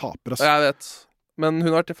dårlig taper. Altså. Jeg vet. Men hun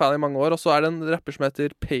har vært fan i mange år. Og så er det en rapper som heter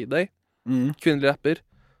Payday. Kvinnelig rapper.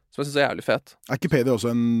 Som jeg synes er jævlig fet. Er ikke Payday også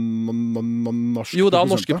en norsk produsent? Jo, det er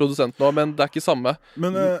norske produsent nå, men det er ikke samme.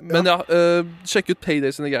 Men sjekk ut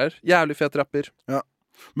Payday sine greier. Jævlig fet rapper. Ja.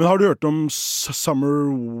 Men har du hørt om Summer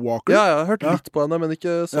Walker? Ja, jeg har hørt litt på henne, men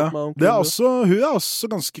ikke satt meg om. Hun er også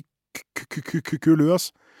ganske kul, hun, ass.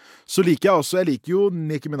 Så liker jeg jo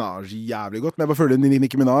Nicki Minaj jævlig godt, men jeg bare føler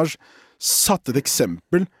Nicki Minaj satte et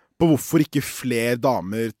eksempel på hvorfor ikke flere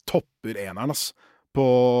damer topper eneren, ass.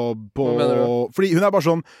 Fordi hun er bare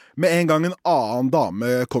sånn, med en gang en annen dame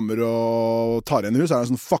kommer og tar henne i hus, så er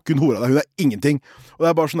hun sånn, fuck, hun hora deg, hun er ingenting. Og det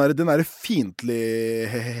er bare sånn der, den der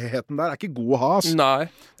fiendtligheten der er ikke god å ha, ass. Nei.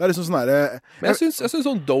 Det er liksom sånn der... Men jeg synes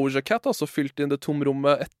sånn Doja Cat altså fylte inn det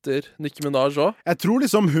tomrommet etter Nicki Minaj også. Jeg tror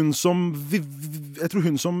liksom hun som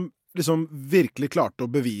liksom virkelig klarte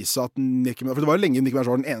å bevise at Nicki Minaj, for det var jo lenge Nicki Minaj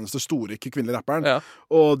var den eneste store kvinnelige rapperen,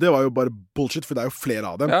 og det var jo bare bullshit, for det er jo flere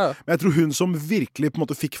av dem. Men jeg tror hun som virkelig på en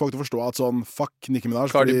måte fikk folk til å forstå at sånn, fuck Nicki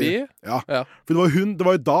Minaj. Cardi B? Ja, for det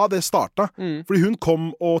var jo da det startet. Fordi hun kom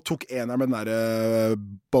og tok ener med den der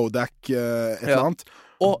Bodak et eller annet.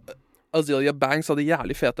 Og Azealia Banks hadde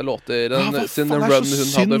jævlig fete låter sin run hun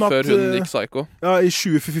hadde før hun gikk psycho. Ja, i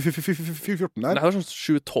 2014 der. Det var sånn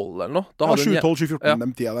 2012 eller noe. Ja, 2012-2014,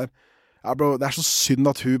 den tida der. Ja, bro, det er så synd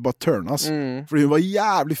at hun bare turna, fordi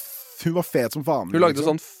hun var fet som faen. Hun lagde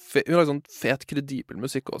sånn fet, kredibel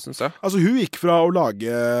musikk også, synes jeg. Altså, hun gikk fra å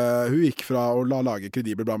lage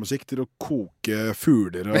kredibel bra musikk til å koke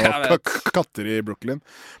fugler og katter i Brooklyn.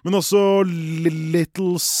 Men også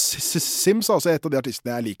Little Sims, altså et av de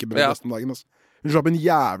artistene jeg liker best om dagen. Altså. Hun slapp et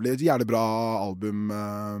jævlig bra album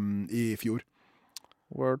i fjor.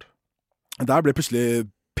 Word. Der ble plutselig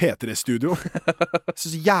P3-studio.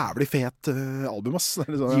 Så jævlig fet album, ass.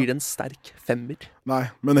 Sånn, Gir det en sterk 5. Nei,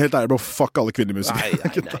 men helt ærlig, bare fuck alle kvinnemusikere.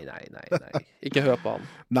 Nei. Ikke hør på han.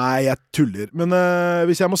 Nei, jeg tuller. Men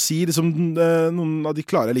hvis jeg må si liksom, noen av de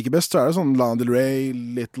klare jeg liker best, så er det sånn Lana Del Rey,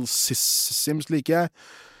 Little Sims liker jeg.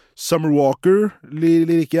 Summer Walker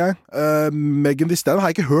liker jeg. Megan Thee Stallion har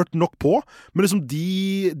jeg ikke hørt nok på, men liksom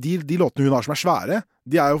de låtene hun har som er svære,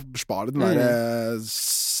 de er jo sparet. Den der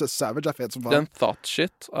Savage er fet som faen. Den Thought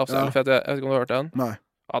Shit er også jævlig fet. Jeg vet ikke om du har hørt den? Nei.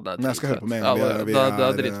 Ja, den er jeg skal høre på med en gang. Det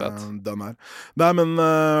er dritfett. Den her. Nei, men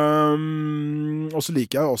og så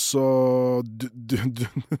liker jeg også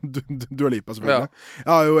Dua Lipa, selvfølgelig. Jeg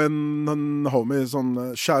har jo en homie, sånn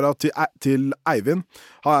shout-out til Eivind.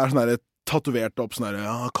 Han er sånn der tatovert opp sånn der,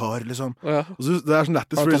 kar, liksom. Og så, det er sånn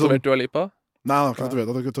lettest. Har du tatovert Dua Lipa? Nei, han har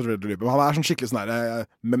ikke tatovert Dua Lipa. Men han er sånn skikkelig sånn der,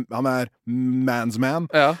 han er man's man.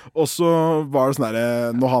 Og så var det sånn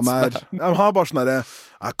der, når han er bare sånn der,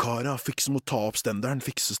 kara, fikse må ta opp stenderen,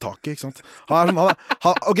 fikses taket, ikke sant? Han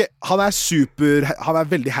er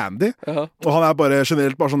veldig handy, og han er bare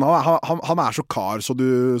generelt bare sånn, han er så kar så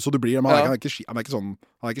du blir, men han er ikke sånn,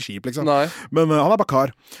 han er ikke skip, liksom. Nei. Men han er bare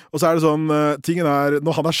kar. Og så er det sånn, tingen er,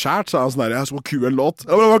 når han er skjært, så er han sånn der, jeg skal kue en låt.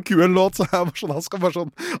 Ja, men det var kue en låt, så er han sånn, han skal bare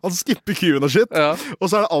sånn, han skipper kuen og shit. Og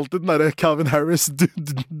så er det alltid den der Calvin Harris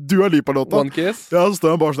Dua Lipa-låta. One Kiss. Ja, så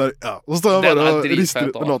står han bare sånn der, så står han bare og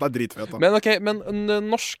rister. Den låta er dritfet, da. Men ok,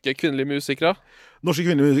 norske kvinnelige musikere? Norske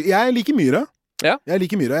kvinnelige musikere? Jeg liker Myra. Ja? Jeg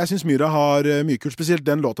liker Myra. Jeg synes Myra har mye kult. Spesielt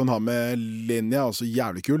den låten hun har med Linja, altså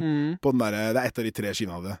jævlig kul. På den der, det er et av de 3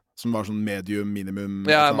 skivene av det, som var sånn medium, minimum.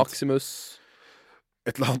 Ja, Maximus.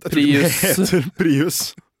 Et eller annet. Prius. Prius.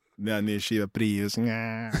 Den skiva Prius.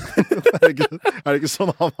 Er det ikke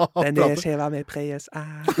sånn han prater? Den skiva med Prius. Det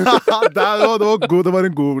var god. Det var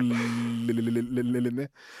en god linje.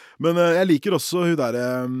 Men jeg liker også hun der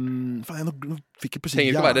faen, nå fikk jeg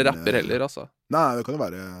trenger ikke være rapper heller, altså. Nei, det kan jo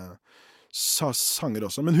være sanger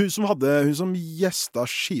også. Men hun som gjesta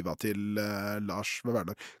skiva til Lars ved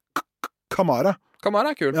Verdal, Kamara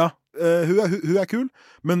er kul. Ja, hun er kul,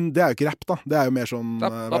 men det er jo ikke rap, da. Det er jo mer sånn,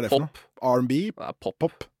 hva er det for noe? R&B? Det er pop.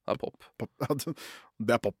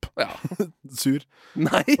 Det er pop. Ja. Sur.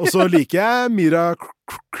 Nei. Og så liker jeg Mira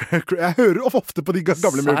Jeg hører ofte på de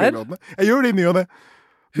gamle Mira Craig-låtene. Jeg gjør det i ny og det.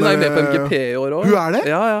 Hun er jo med på MGP i år også. Hun er det?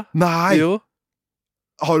 Ja. Nei! Jo.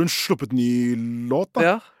 Har hun sluppet ny låt, da?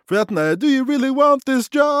 Ja. For den er Do you really want this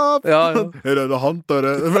job? Ja. Jeg hører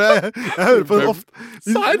på det ofte.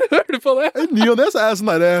 Serr, hører du på det? I ny og det, så er jeg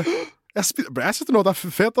sånn der jeg synes det er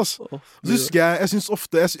fet, altså. Så husker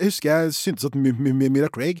jeg syntes at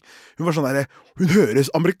Mira Craig, hun var sånn der, hun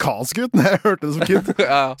høres amerikansk ut når jeg hørte det som kid.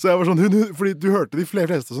 Så jeg var sånn, fordi du hørte de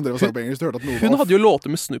fleste som drev og sang på engelsk, du hørte at noe hun hadde jo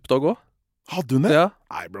låter med Snoop Dogg også. Hadde hun det? Ja.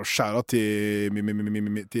 Nei, bro, shout-out til Mira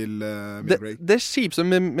Craig. Det kjipeste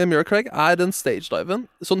med Mira Craig er den stage-diven.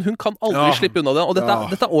 Sånn, hun kan aldri slippe unna det. Og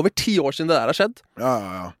dette er over 10 år siden det der har skjedd.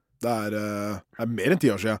 Ja. Det er mer enn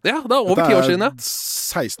 10 år siden. Ja, det er over 10 år siden, ja.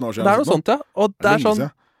 16 år siden. Det er noe sånt, ja. Og det er sånn... Ja.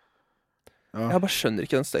 Jeg bare skjønner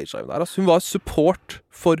ikke den stage-diven der. Altså, hun var support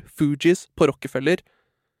for Fugees på Rockefeller.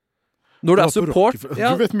 Når det er support...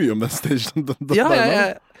 Du vet mye om den stage.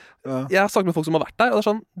 Jeg har snakket med folk som har vært der, og det er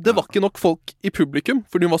sånn, det var ikke nok folk i publikum,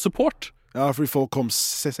 fordi hun var support. Ja, fordi folk kom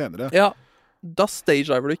senere. Ja, da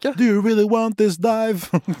stage-diver du ikke. Do you really want this dive?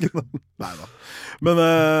 Neida. Men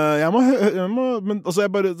men altså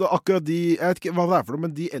jeg bare, akkurat de, jeg vet ikke hva det er for noe,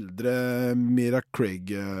 men de eldre Mira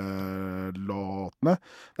Craig låtene,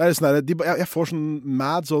 det er sånn der, jeg får sånn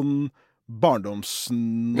mad sånn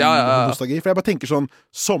barndomsnostalgi. For jeg bare tenker sånn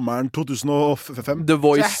sommeren 2005. The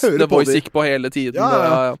Voice gikk på hele tiden.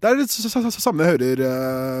 Ja. Det er det samme jeg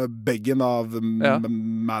hører Beggen av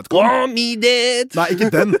Madcon. Want me dead. Nei, ikke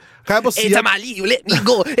den. Kan jeg bare si It's my leave, let me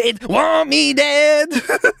go. It want me dead.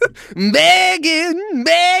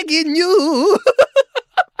 Begging you.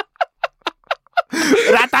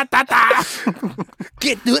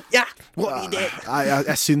 Get it, ja.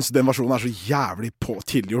 Jeg syns den versjonen er så jævlig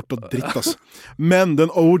tilgjort og dritt, altså. Men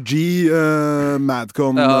den OG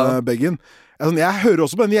Madcon-beggen jeg hører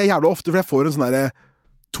også på den jævlig ofte, for jeg får en sånn derre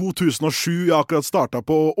 2007, jeg har akkurat startet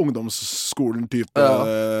på ungdomsskolen-type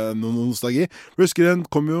nostalgi. Jeg husker den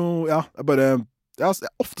kom jo,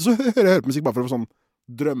 ofte så hører jeg på musikk bare for å sånn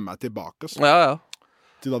drømme meg tilbake. Så. Ja.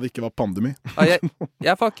 Til da det ikke var pandemi.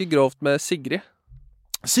 Jeg fucker grovt med Sigrid.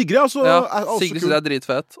 Sigrid er også Sigrid synes jeg er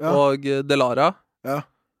dritfett. Og Delara. Ja.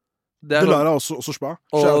 Delara er også spa.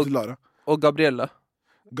 Og Gabrielle.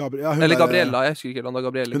 Eller Gabriella, jeg husker ikke om det er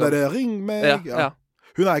Gabrielle. Hun der ring meg. Ja.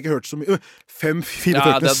 Hun har jeg ikke hørt så mye. 5-4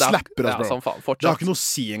 følgene slapper oss, bro. Som faen, det har ikke noe å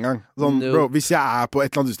si engang. Sånn, bro, hvis jeg er på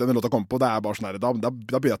et eller annet sted en låt har kommet på, det er bare sånn her, da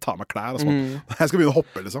begynner jeg å ta meg klær. Altså. Jeg skal begynne å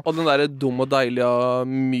hoppe, liksom. Og den der dum og deilige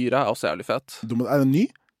Myra er også jævlig fett. Er den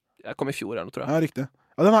ny? Jeg kom i fjor eller noe, tror jeg. Ja, riktig.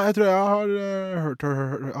 Ja, jeg tror jeg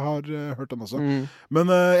har hørt den også.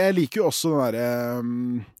 Men jeg liker jo også den derre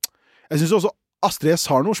jeg synes også Astrid S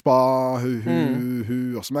har noe spa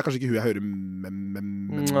hun også, men det er kanskje ikke hun jeg hører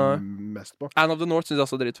mest på. Anne of the North synes jeg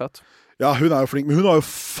også er dritfett. Ja, hun er jo flink, men hun har jo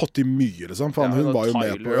fått i mye, liksom. Hun var jo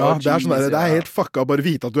med på det er sånn der, det er helt fucka bare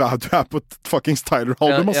vite at du er på et fuckings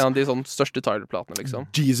Tyler-album. En av de sånn største Tyler-platene, liksom.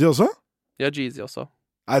 Jeezy også? Ja, Jeezy også.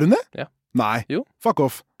 Er hun det? Ja. Nei. Jo. Fuck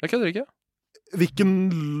off. Jeg kødder ikke. Hvilken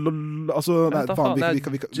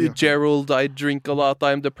Gerald, I drink a lot,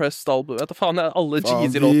 I'm depressed album. Vet du faen, alle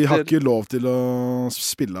Jeezy-låter. Vi har ikke lov til å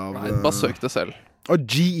spille av Nei, bare søk det selv.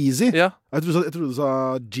 G-Eazy? Ja. Jeg trodde du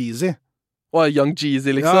sa Jeezy. Young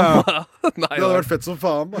Jeezy, liksom. Ja. Nei, det hadde vært fett som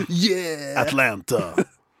faen. Yeah! Atlanta.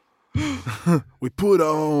 We put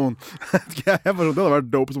on. Det hadde vært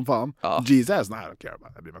dope som faen. Jeezy er sånn, I don't care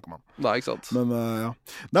about it. Jeg bryr meg ikke om han. Nei, ikke sant. Men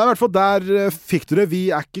Nei, i hvert fall der fikk du det.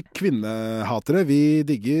 Vi er ikke kvinnehatere. Vi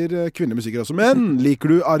digger kvinnemusikere også. Men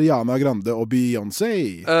liker du Ariana Grande og Beyoncé?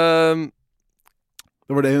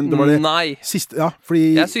 Det var det nei. Siste, ja,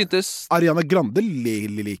 fordi jeg syntes Ariana Grande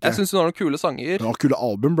liker. Jeg synes hun har noen kule sanger. Hun har kule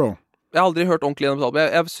album, bro. Jeg har aldri hørt ordentlig gjennom et album.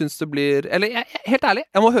 Jeg synes det blir helt ærlig,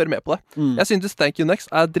 jeg må høre med på det. Jeg synes Thank You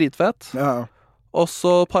Next er dritfett. Ja.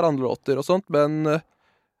 Også et par andre låter og sånt, men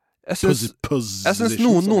jeg synes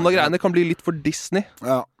noen av greiene kan bli litt for Disney.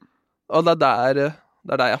 Ja. Og det er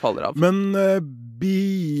der jeg faller av. Men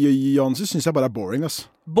Beyoncé synes jeg bare er boring,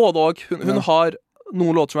 ass. Både og. Hun har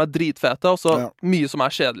noen låter som er dritfete, og så mye som er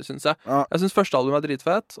kjedelig, synes jeg. Jeg synes første album er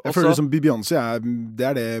dritfett. Jeg føler som Beyoncé det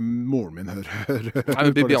er det moren min hører Nei,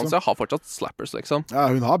 men Beyoncé liksom. Har fortsatt slappers, liksom. Ja,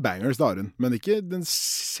 hun har bangers, da har hun. Men ikke den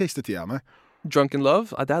siste tida, nei. Drunk in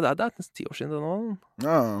Love? Det er nesten 10 år siden det nå.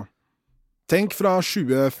 Ja. Tenk fra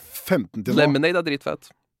 2015 til nå. Lemonade er dritfett.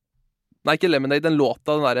 Nei, ikke Lemonade, den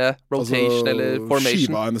låta, den der Rotation eller Formation.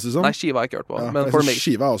 Skiva hennes, liksom? Nei, skiva har jeg ikke hørt på. Men Formation.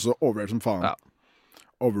 Skiva er også overrated som faen. Ja.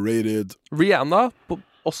 Overrated. Rihanna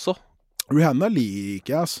også. Rihanna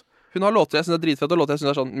liker jeg, ass. Hun har låter jeg synes er dritfett, og låter jeg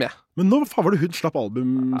synes er sånn meh. Men når faen var det hun slapp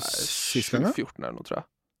album sist gang? 2014 eller noe, tror jeg.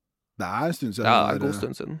 Det er en stund siden. Ja, det er en god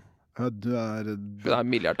stund siden. Hun er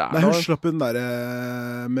milliardær. Nei, hun slapp den der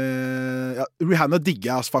med Rihanna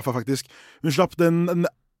digger jeg, faktisk. Hun slapp den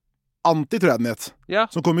Anti, tror jeg den het.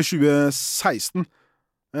 Som kom i 2016.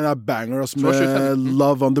 Den er banger altså, med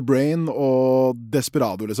Love on the Brain og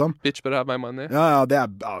Desperado, liksom. Bitch better have my money. Ja, det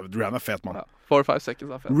Rihanna er fet, mann. 4-5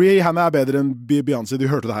 seconds er fet. Rihanna er bedre enn Beyoncé, du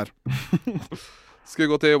hørte det her. Skal vi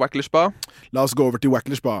gå til Wacklerspa? La oss gå over til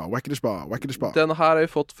Wacklerspa. Den her har vi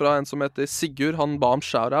fått fra en som heter Sigurd. Han ba om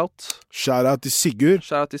shoutout. Shoutout til Sigurd.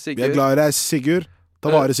 Vi er glad i deg, Sigurd. Ta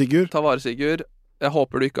vare, Sigurd. Jeg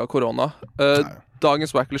håper du ikke har korona.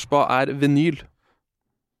 Dagens Wacklerspa er vinyl.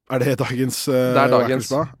 Er det dagens det er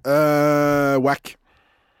dagens. Wack.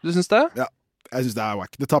 Du synes det? Ja, jeg synes det er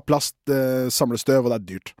wack. Det tar plast, samler støv, og det er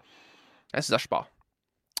dyrt. Jeg synes det er spa.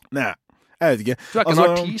 Nei, jeg vet ikke. Du er ikke en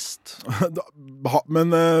artist.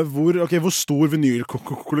 Men hvor stor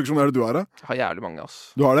vinylkolleksjon er det du har, da? Jeg har jævlig mange,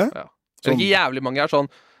 ass. Du har det? Ja. Sånn. Ikke jævlig mange, jeg har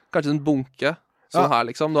sånn, kanskje en bunke, sånn her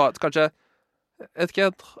liksom. Du har kanskje, jeg vet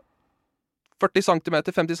ikke, 40 cm,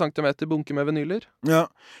 50 cm bunke med vinyler. Ja,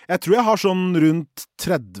 jeg tror jeg har sånn rundt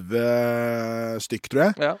 30 stykk, tror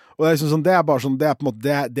jeg. Ja. Og det er liksom sånn, det er bare sånn, det er på en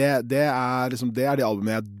måte, det er liksom, det er de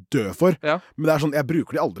albumene jeg dør for. Ja. Men det er sånn, jeg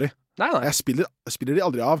bruker de aldri. Nei. Jeg spiller de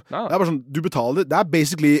aldri av. Nei. Det er bare sånn, du betaler, det er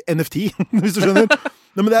basically NFT, hvis du skjønner.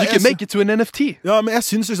 Nei, you can make it to an NFT. Ja, men jeg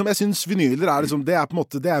syns vinyler er liksom, det er på en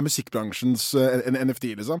måte, det er musikkbransjens NFT,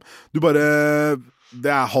 liksom. Du bare,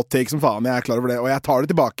 det er hot take som faen, jeg er klar over det, og jeg tar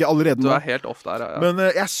det tilbake allerede nå. Du er helt off der, ja. Men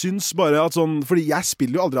jeg syns bare at sånn, fordi jeg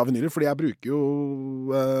spiller jo aldri av vinyler, fordi jeg bruker jo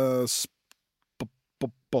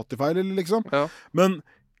Spotify, liksom. Ja. Men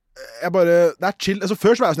jeg bare, det er chill. Altså,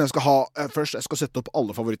 først var jeg sånn, jeg skal sette opp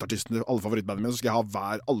alle favorittartistene, alle favorittbandene mine, så skal jeg ha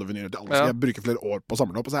alle vinyler til alle, så skal jeg bruke flere år på å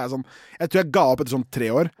samle opp, og så er jeg sånn, jeg tror jeg ga opp etter sånn 3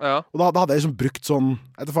 år, og da hadde jeg liksom brukt sånn,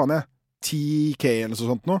 jeg vet faen 10K eller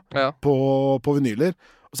sånt nå, på vinyler,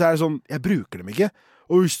 og så er det sånn, jeg bruker dem ikke,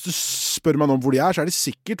 og hvis du spør meg om hvor de er, så er de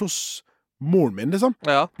sikkert hos moren min, liksom.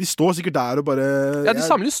 Ja. De står sikkert der og bare... Ja, de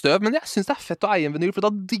samler støv, men jeg synes det er fett å eie en vinyl, for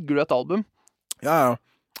da digger du et album. Ja.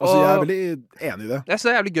 Altså, jeg er veldig enig i det. Jeg synes det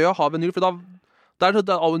er jævlig gøy å ha vinyl, for da er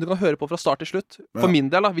det album du kan høre på fra start til slutt. For min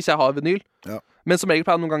del, da, hvis jeg har vinyl. Ja. Men som regel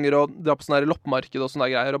pleier jeg noen ganger å dra på sånne her loppemarked og sånne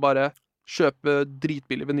greier, og bare kjøpe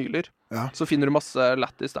dritbillige vinyler. Ja. Så finner du masse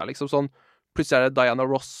lattis der, liksom sånn. Plutselig er det Diana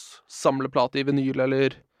Ross samleplate i vinyl,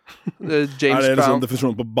 eller James Brown. Er det liksom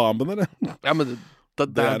definisjonen på Bamben, eller? Ja, men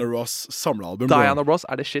Diana Ross samlealbum. Diana Ross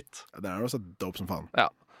er det shit. Diana Ross er dope som faen. Ja.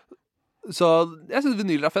 Så jeg synes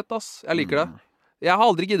vinyler er fett, ass. Jeg liker det. Jeg har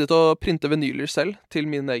aldri giddet å printe vinyler selv til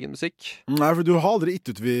min egen musikk. Nei, for du har aldri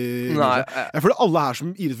gitt ut vinyler. Nei. Jeg føler alle her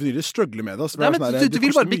som gir ut vinyler struggler med det. Altså. Nei, men du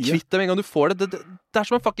vil bare bli kvitt det med en gang du får det. Det er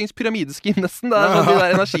som en fuckings pyramideskin nesten. Det er sånn de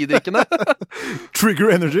der energidrikkene.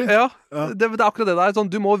 Trigger energy. Ja, det er akkurat det der.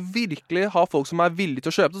 Sånn, du må virkelig ha folk som er villige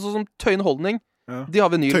til å kjøpe det. Sånn som Tøyen Holdning. Ja. De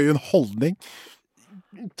har vinyl. Tøyen Holdning?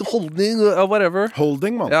 Holdning, whatever.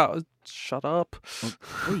 Holding, mann. Ja, shut up.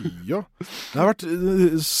 Oi, ja. Det har vært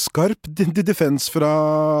skarp defense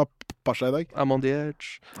fra Pasha i dag. I'm on the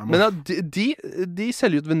edge. Men ja, de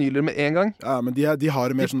selger ut vinyler med en gang. Ja, men de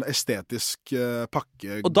har en mer sånn estetisk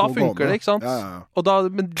pakke. Og da funker det, ikke sant? Ja. Og da,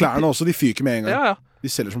 klærne også, de fyker med en gang. Ja.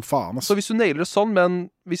 De selger som faen, altså. Så hvis du nailer det sånn,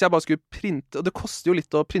 men hvis jeg bare skulle printe, og det koster jo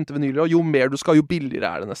litt å printe vinyler, og jo mer du skal, jo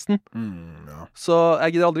billigere er det nesten. Ja. Så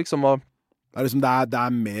jeg gidder aldri liksom å... Det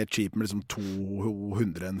er mer cheap med liksom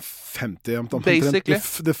 250 basically.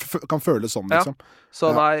 Det kan føles sånn, liksom. Ja.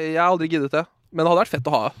 Så nei, jeg har aldri giddet det. Men det hadde vært fett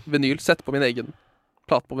å ha vinyl. Sette på min egen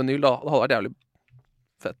plate på vinyl, da. Det hadde vært jævlig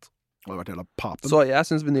fett. Det hadde vært jævlig papen. Så jeg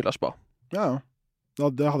synes vinyl er spa. Ja.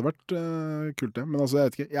 Det hadde vært kult, det. Men altså, jeg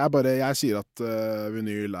vet ikke. Jeg sier at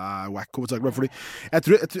vinyl er whack, hovedsakelig. Fordi jeg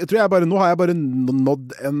tror nå har jeg bare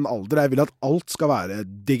nådd en alder. Jeg vil at alt skal være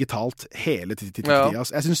digitalt hele tiden. Ja.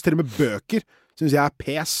 Jeg synes til og med bøker synes jeg er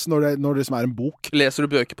pes når det liksom er en bok. Leser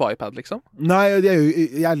du bøker på iPad, liksom? Nei,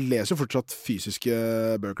 jeg leser jo fortsatt fysiske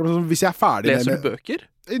bøker. Men hvis jeg er ferdig leser du bøker?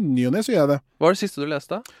 I ny og ne så gjør jeg det. Hva var det siste du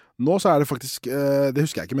leste? Nå så er det faktisk, det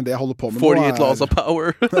husker jeg ikke, men det jeg holder på med 48 Laws of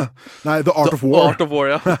Power. Nei, The Art of War. Art of War,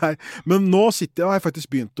 ja. Nei, men nå har jeg faktisk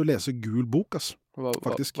begynt å lese gul bok, altså. Hva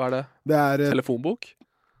er det? Det er... Telefonbok?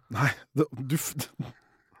 Nei,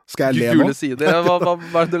 skal jeg le nå? Gule sider, hva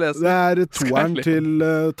er det du leser? Det er toeren til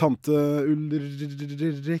tante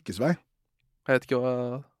Ulrikkesvei. Jeg vet ikke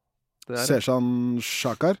hva det er. Sersan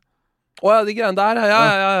Shakar. Ja, de greiene der,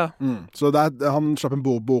 ja. Så han slapp en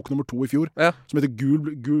bok nummer 2 i fjor, som heter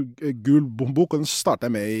Gul bok, og den startet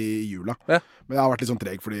jeg med i jula. Ja. Men jeg har vært litt sånn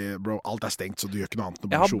treg, fordi alt er stengt, så du gjør ikke noe annet.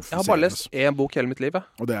 Jeg har bare lest en bok hele mitt liv,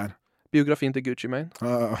 og det er? Biografien til Gucci Mane.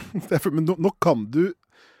 Men nå kan du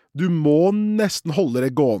må nesten holde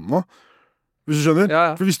det gående nå. Hvis du skjønner?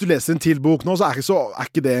 Ja. For hvis du leser en til bok nå, så er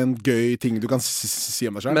ikke det en gøy ting du kan si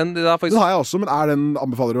om deg selv. Men det er faktisk... Den har jeg også, men er den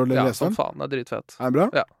anbefaler du å lese den? Ja, som faen, det er dritfett. Er den bra?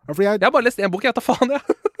 Ja. Jeg har bare lest en bok, jeg tar faen,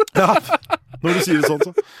 ja, når du sier det sånn,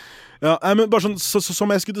 så. Ja, men bare sånn,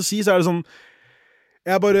 som jeg skulle si, så er det sånn,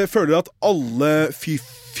 jeg bare føler at alle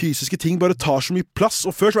fysiske ting bare tar så mye plass.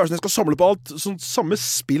 Og før så var det sånn, jeg skal samle på alt sånn, samme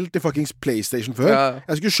spill til fuckings PlayStation før. Ja.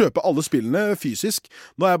 Jeg skulle kjøpe alle spillene fysisk.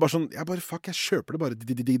 Nå er jeg bare sånn, jeg kjøper det bare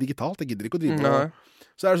digitalt. Jeg gidder ikke å drive på.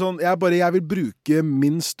 Så er det sånn, jeg vil bruke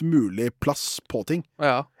minst mulig plass på ting.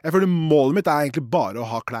 Ja. Jeg føler målet mitt er egentlig bare å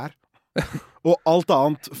ha klær. Og alt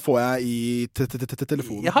annet får jeg i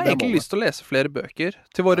telefonen. Jeg har egentlig lyst til å lese flere bøker.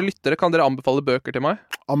 Til våre lyttere, kan dere anbefale bøker til meg?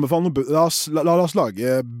 Anbefale noen bøker? La oss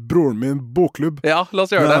lage broren min bokklubb. Ja, la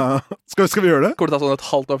oss gjøre det. Skal vi gjøre det? Kommer til å ta sånn et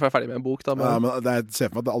halvt år før jeg er ferdig med en bok da, men... Ja, men jeg ser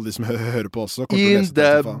for meg at alle de som hører på også In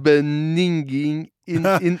the beninging In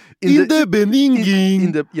the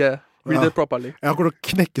beninging yeah, read it properly. Jeg kommer til å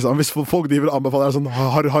knekke sammen hvis folk de vil anbefale sånn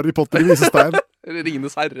Harry Potter i visestein. Eller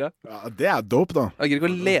Ringenes herre. Ja, det er dope, da. Jeg gidder ikke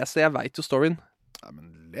å lese, jeg vet jo storyen. Ja,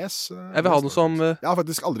 men les... jeg vil ha noe som... Jeg har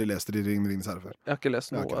faktisk aldri lest Ringenes herre før. Jeg har ikke lest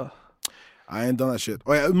noe... I ain't done that shit.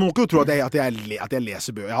 Og jeg må ikke jo tro at jeg leser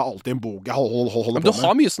bøker. Jeg har alltid en bok. Jeg holder men du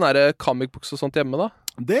har mye sånne comic books og sånt hjemme, da?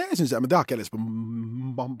 Det synes jeg, men det har ikke jeg lest på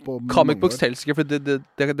Comic books teller ikke, for det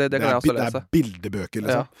kan jeg også lese. Det er bildebøker,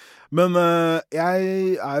 liksom. Men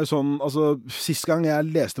jeg er jo sånn, altså, sist gang jeg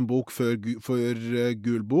leste en bok for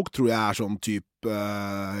Gul bok, tror jeg er sånn typ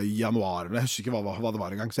januar, jeg husker ikke hva det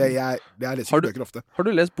var en gang, så jeg leser ikke bøker ofte. Har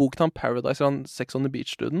du lest boken om Paradise, eller Sex on the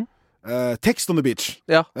Beach-duden? Text on the Beach.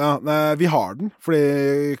 Ja. Vi har den,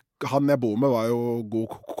 fordi han jeg bor med var jo god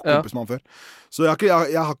kompis med han før. Så jeg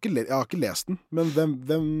har ikke lest den, men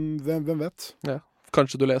hvem vet? Ja.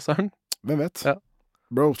 Kanskje du leser den? Hvem vet? Ja.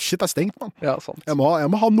 Bro, shit er stengt, man. Ja, sant. Jeg må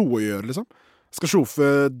ha noe å gjøre, liksom. Jeg skal sjofe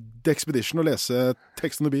The Expedition og lese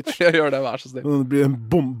Text on the Beach. Jeg gjør det, vær så snill. Det blir en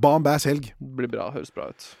bam-bass helg. Det blir bra, høres bra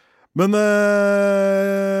ut. Men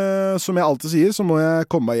som jeg alltid sier, så må jeg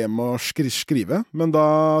komme meg hjem og skrive. Men da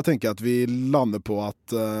tenker jeg at vi lander på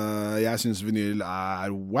at jeg synes vinyl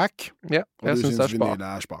er whack, ja, og du synes vinyl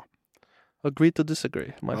er spa. Agree to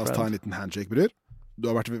disagree, my friend. La oss ta en liten handshake, bror. Du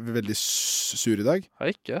har vært veldig sur i dag. Har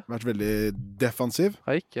ikke. Vært veldig defensiv.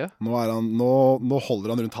 Har ikke. Nå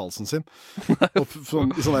holder han rundt halsen sin. I sånn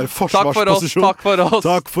der forsvarsposisjon. Takk for oss.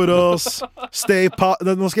 Takk for oss.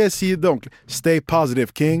 Nå skal jeg si det ordentlig. Stay positive,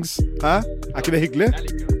 kings. Hæ? Er ikke det hyggelig?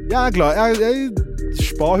 Jeg er glad. Jeg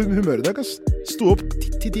spa humøret i dag. Sto opp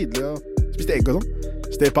tidlig og spiste egg og sånn.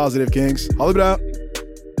 Stay positive, kings. Ha det bra.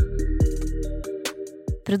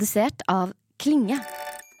 Produsert av Klinge.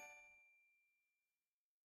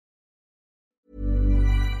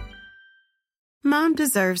 Mom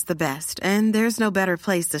deserves the best, and there's no better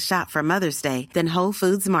place to shop for Mother's Day than Whole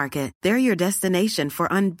Foods Market. They're your destination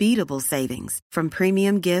for unbeatable savings, from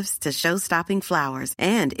premium gifts to show-stopping flowers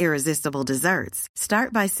and irresistible desserts.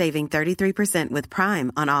 Start by saving 33% with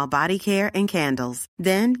Prime on all body care and candles.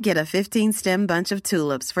 Then get a 15-stem bunch of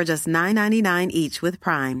tulips for just $9.99 each with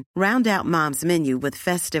Prime. Round out Mom's menu with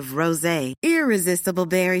festive rosé, irresistible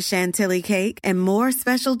berry chantilly cake, and more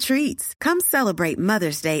special treats. Come celebrate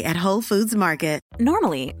Mother's Day at Whole Foods Market.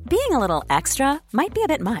 Normally, being a little extra might be a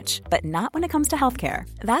bit much, but not when it comes to healthcare.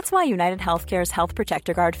 That's why United Healthcare's Health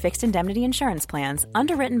Protector Guard fixed indemnity insurance plans,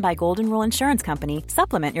 underwritten by Golden Rule Insurance Company,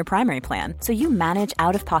 supplement your primary plan so you manage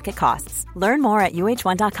out-of-pocket costs. Learn more at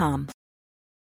UH1.com.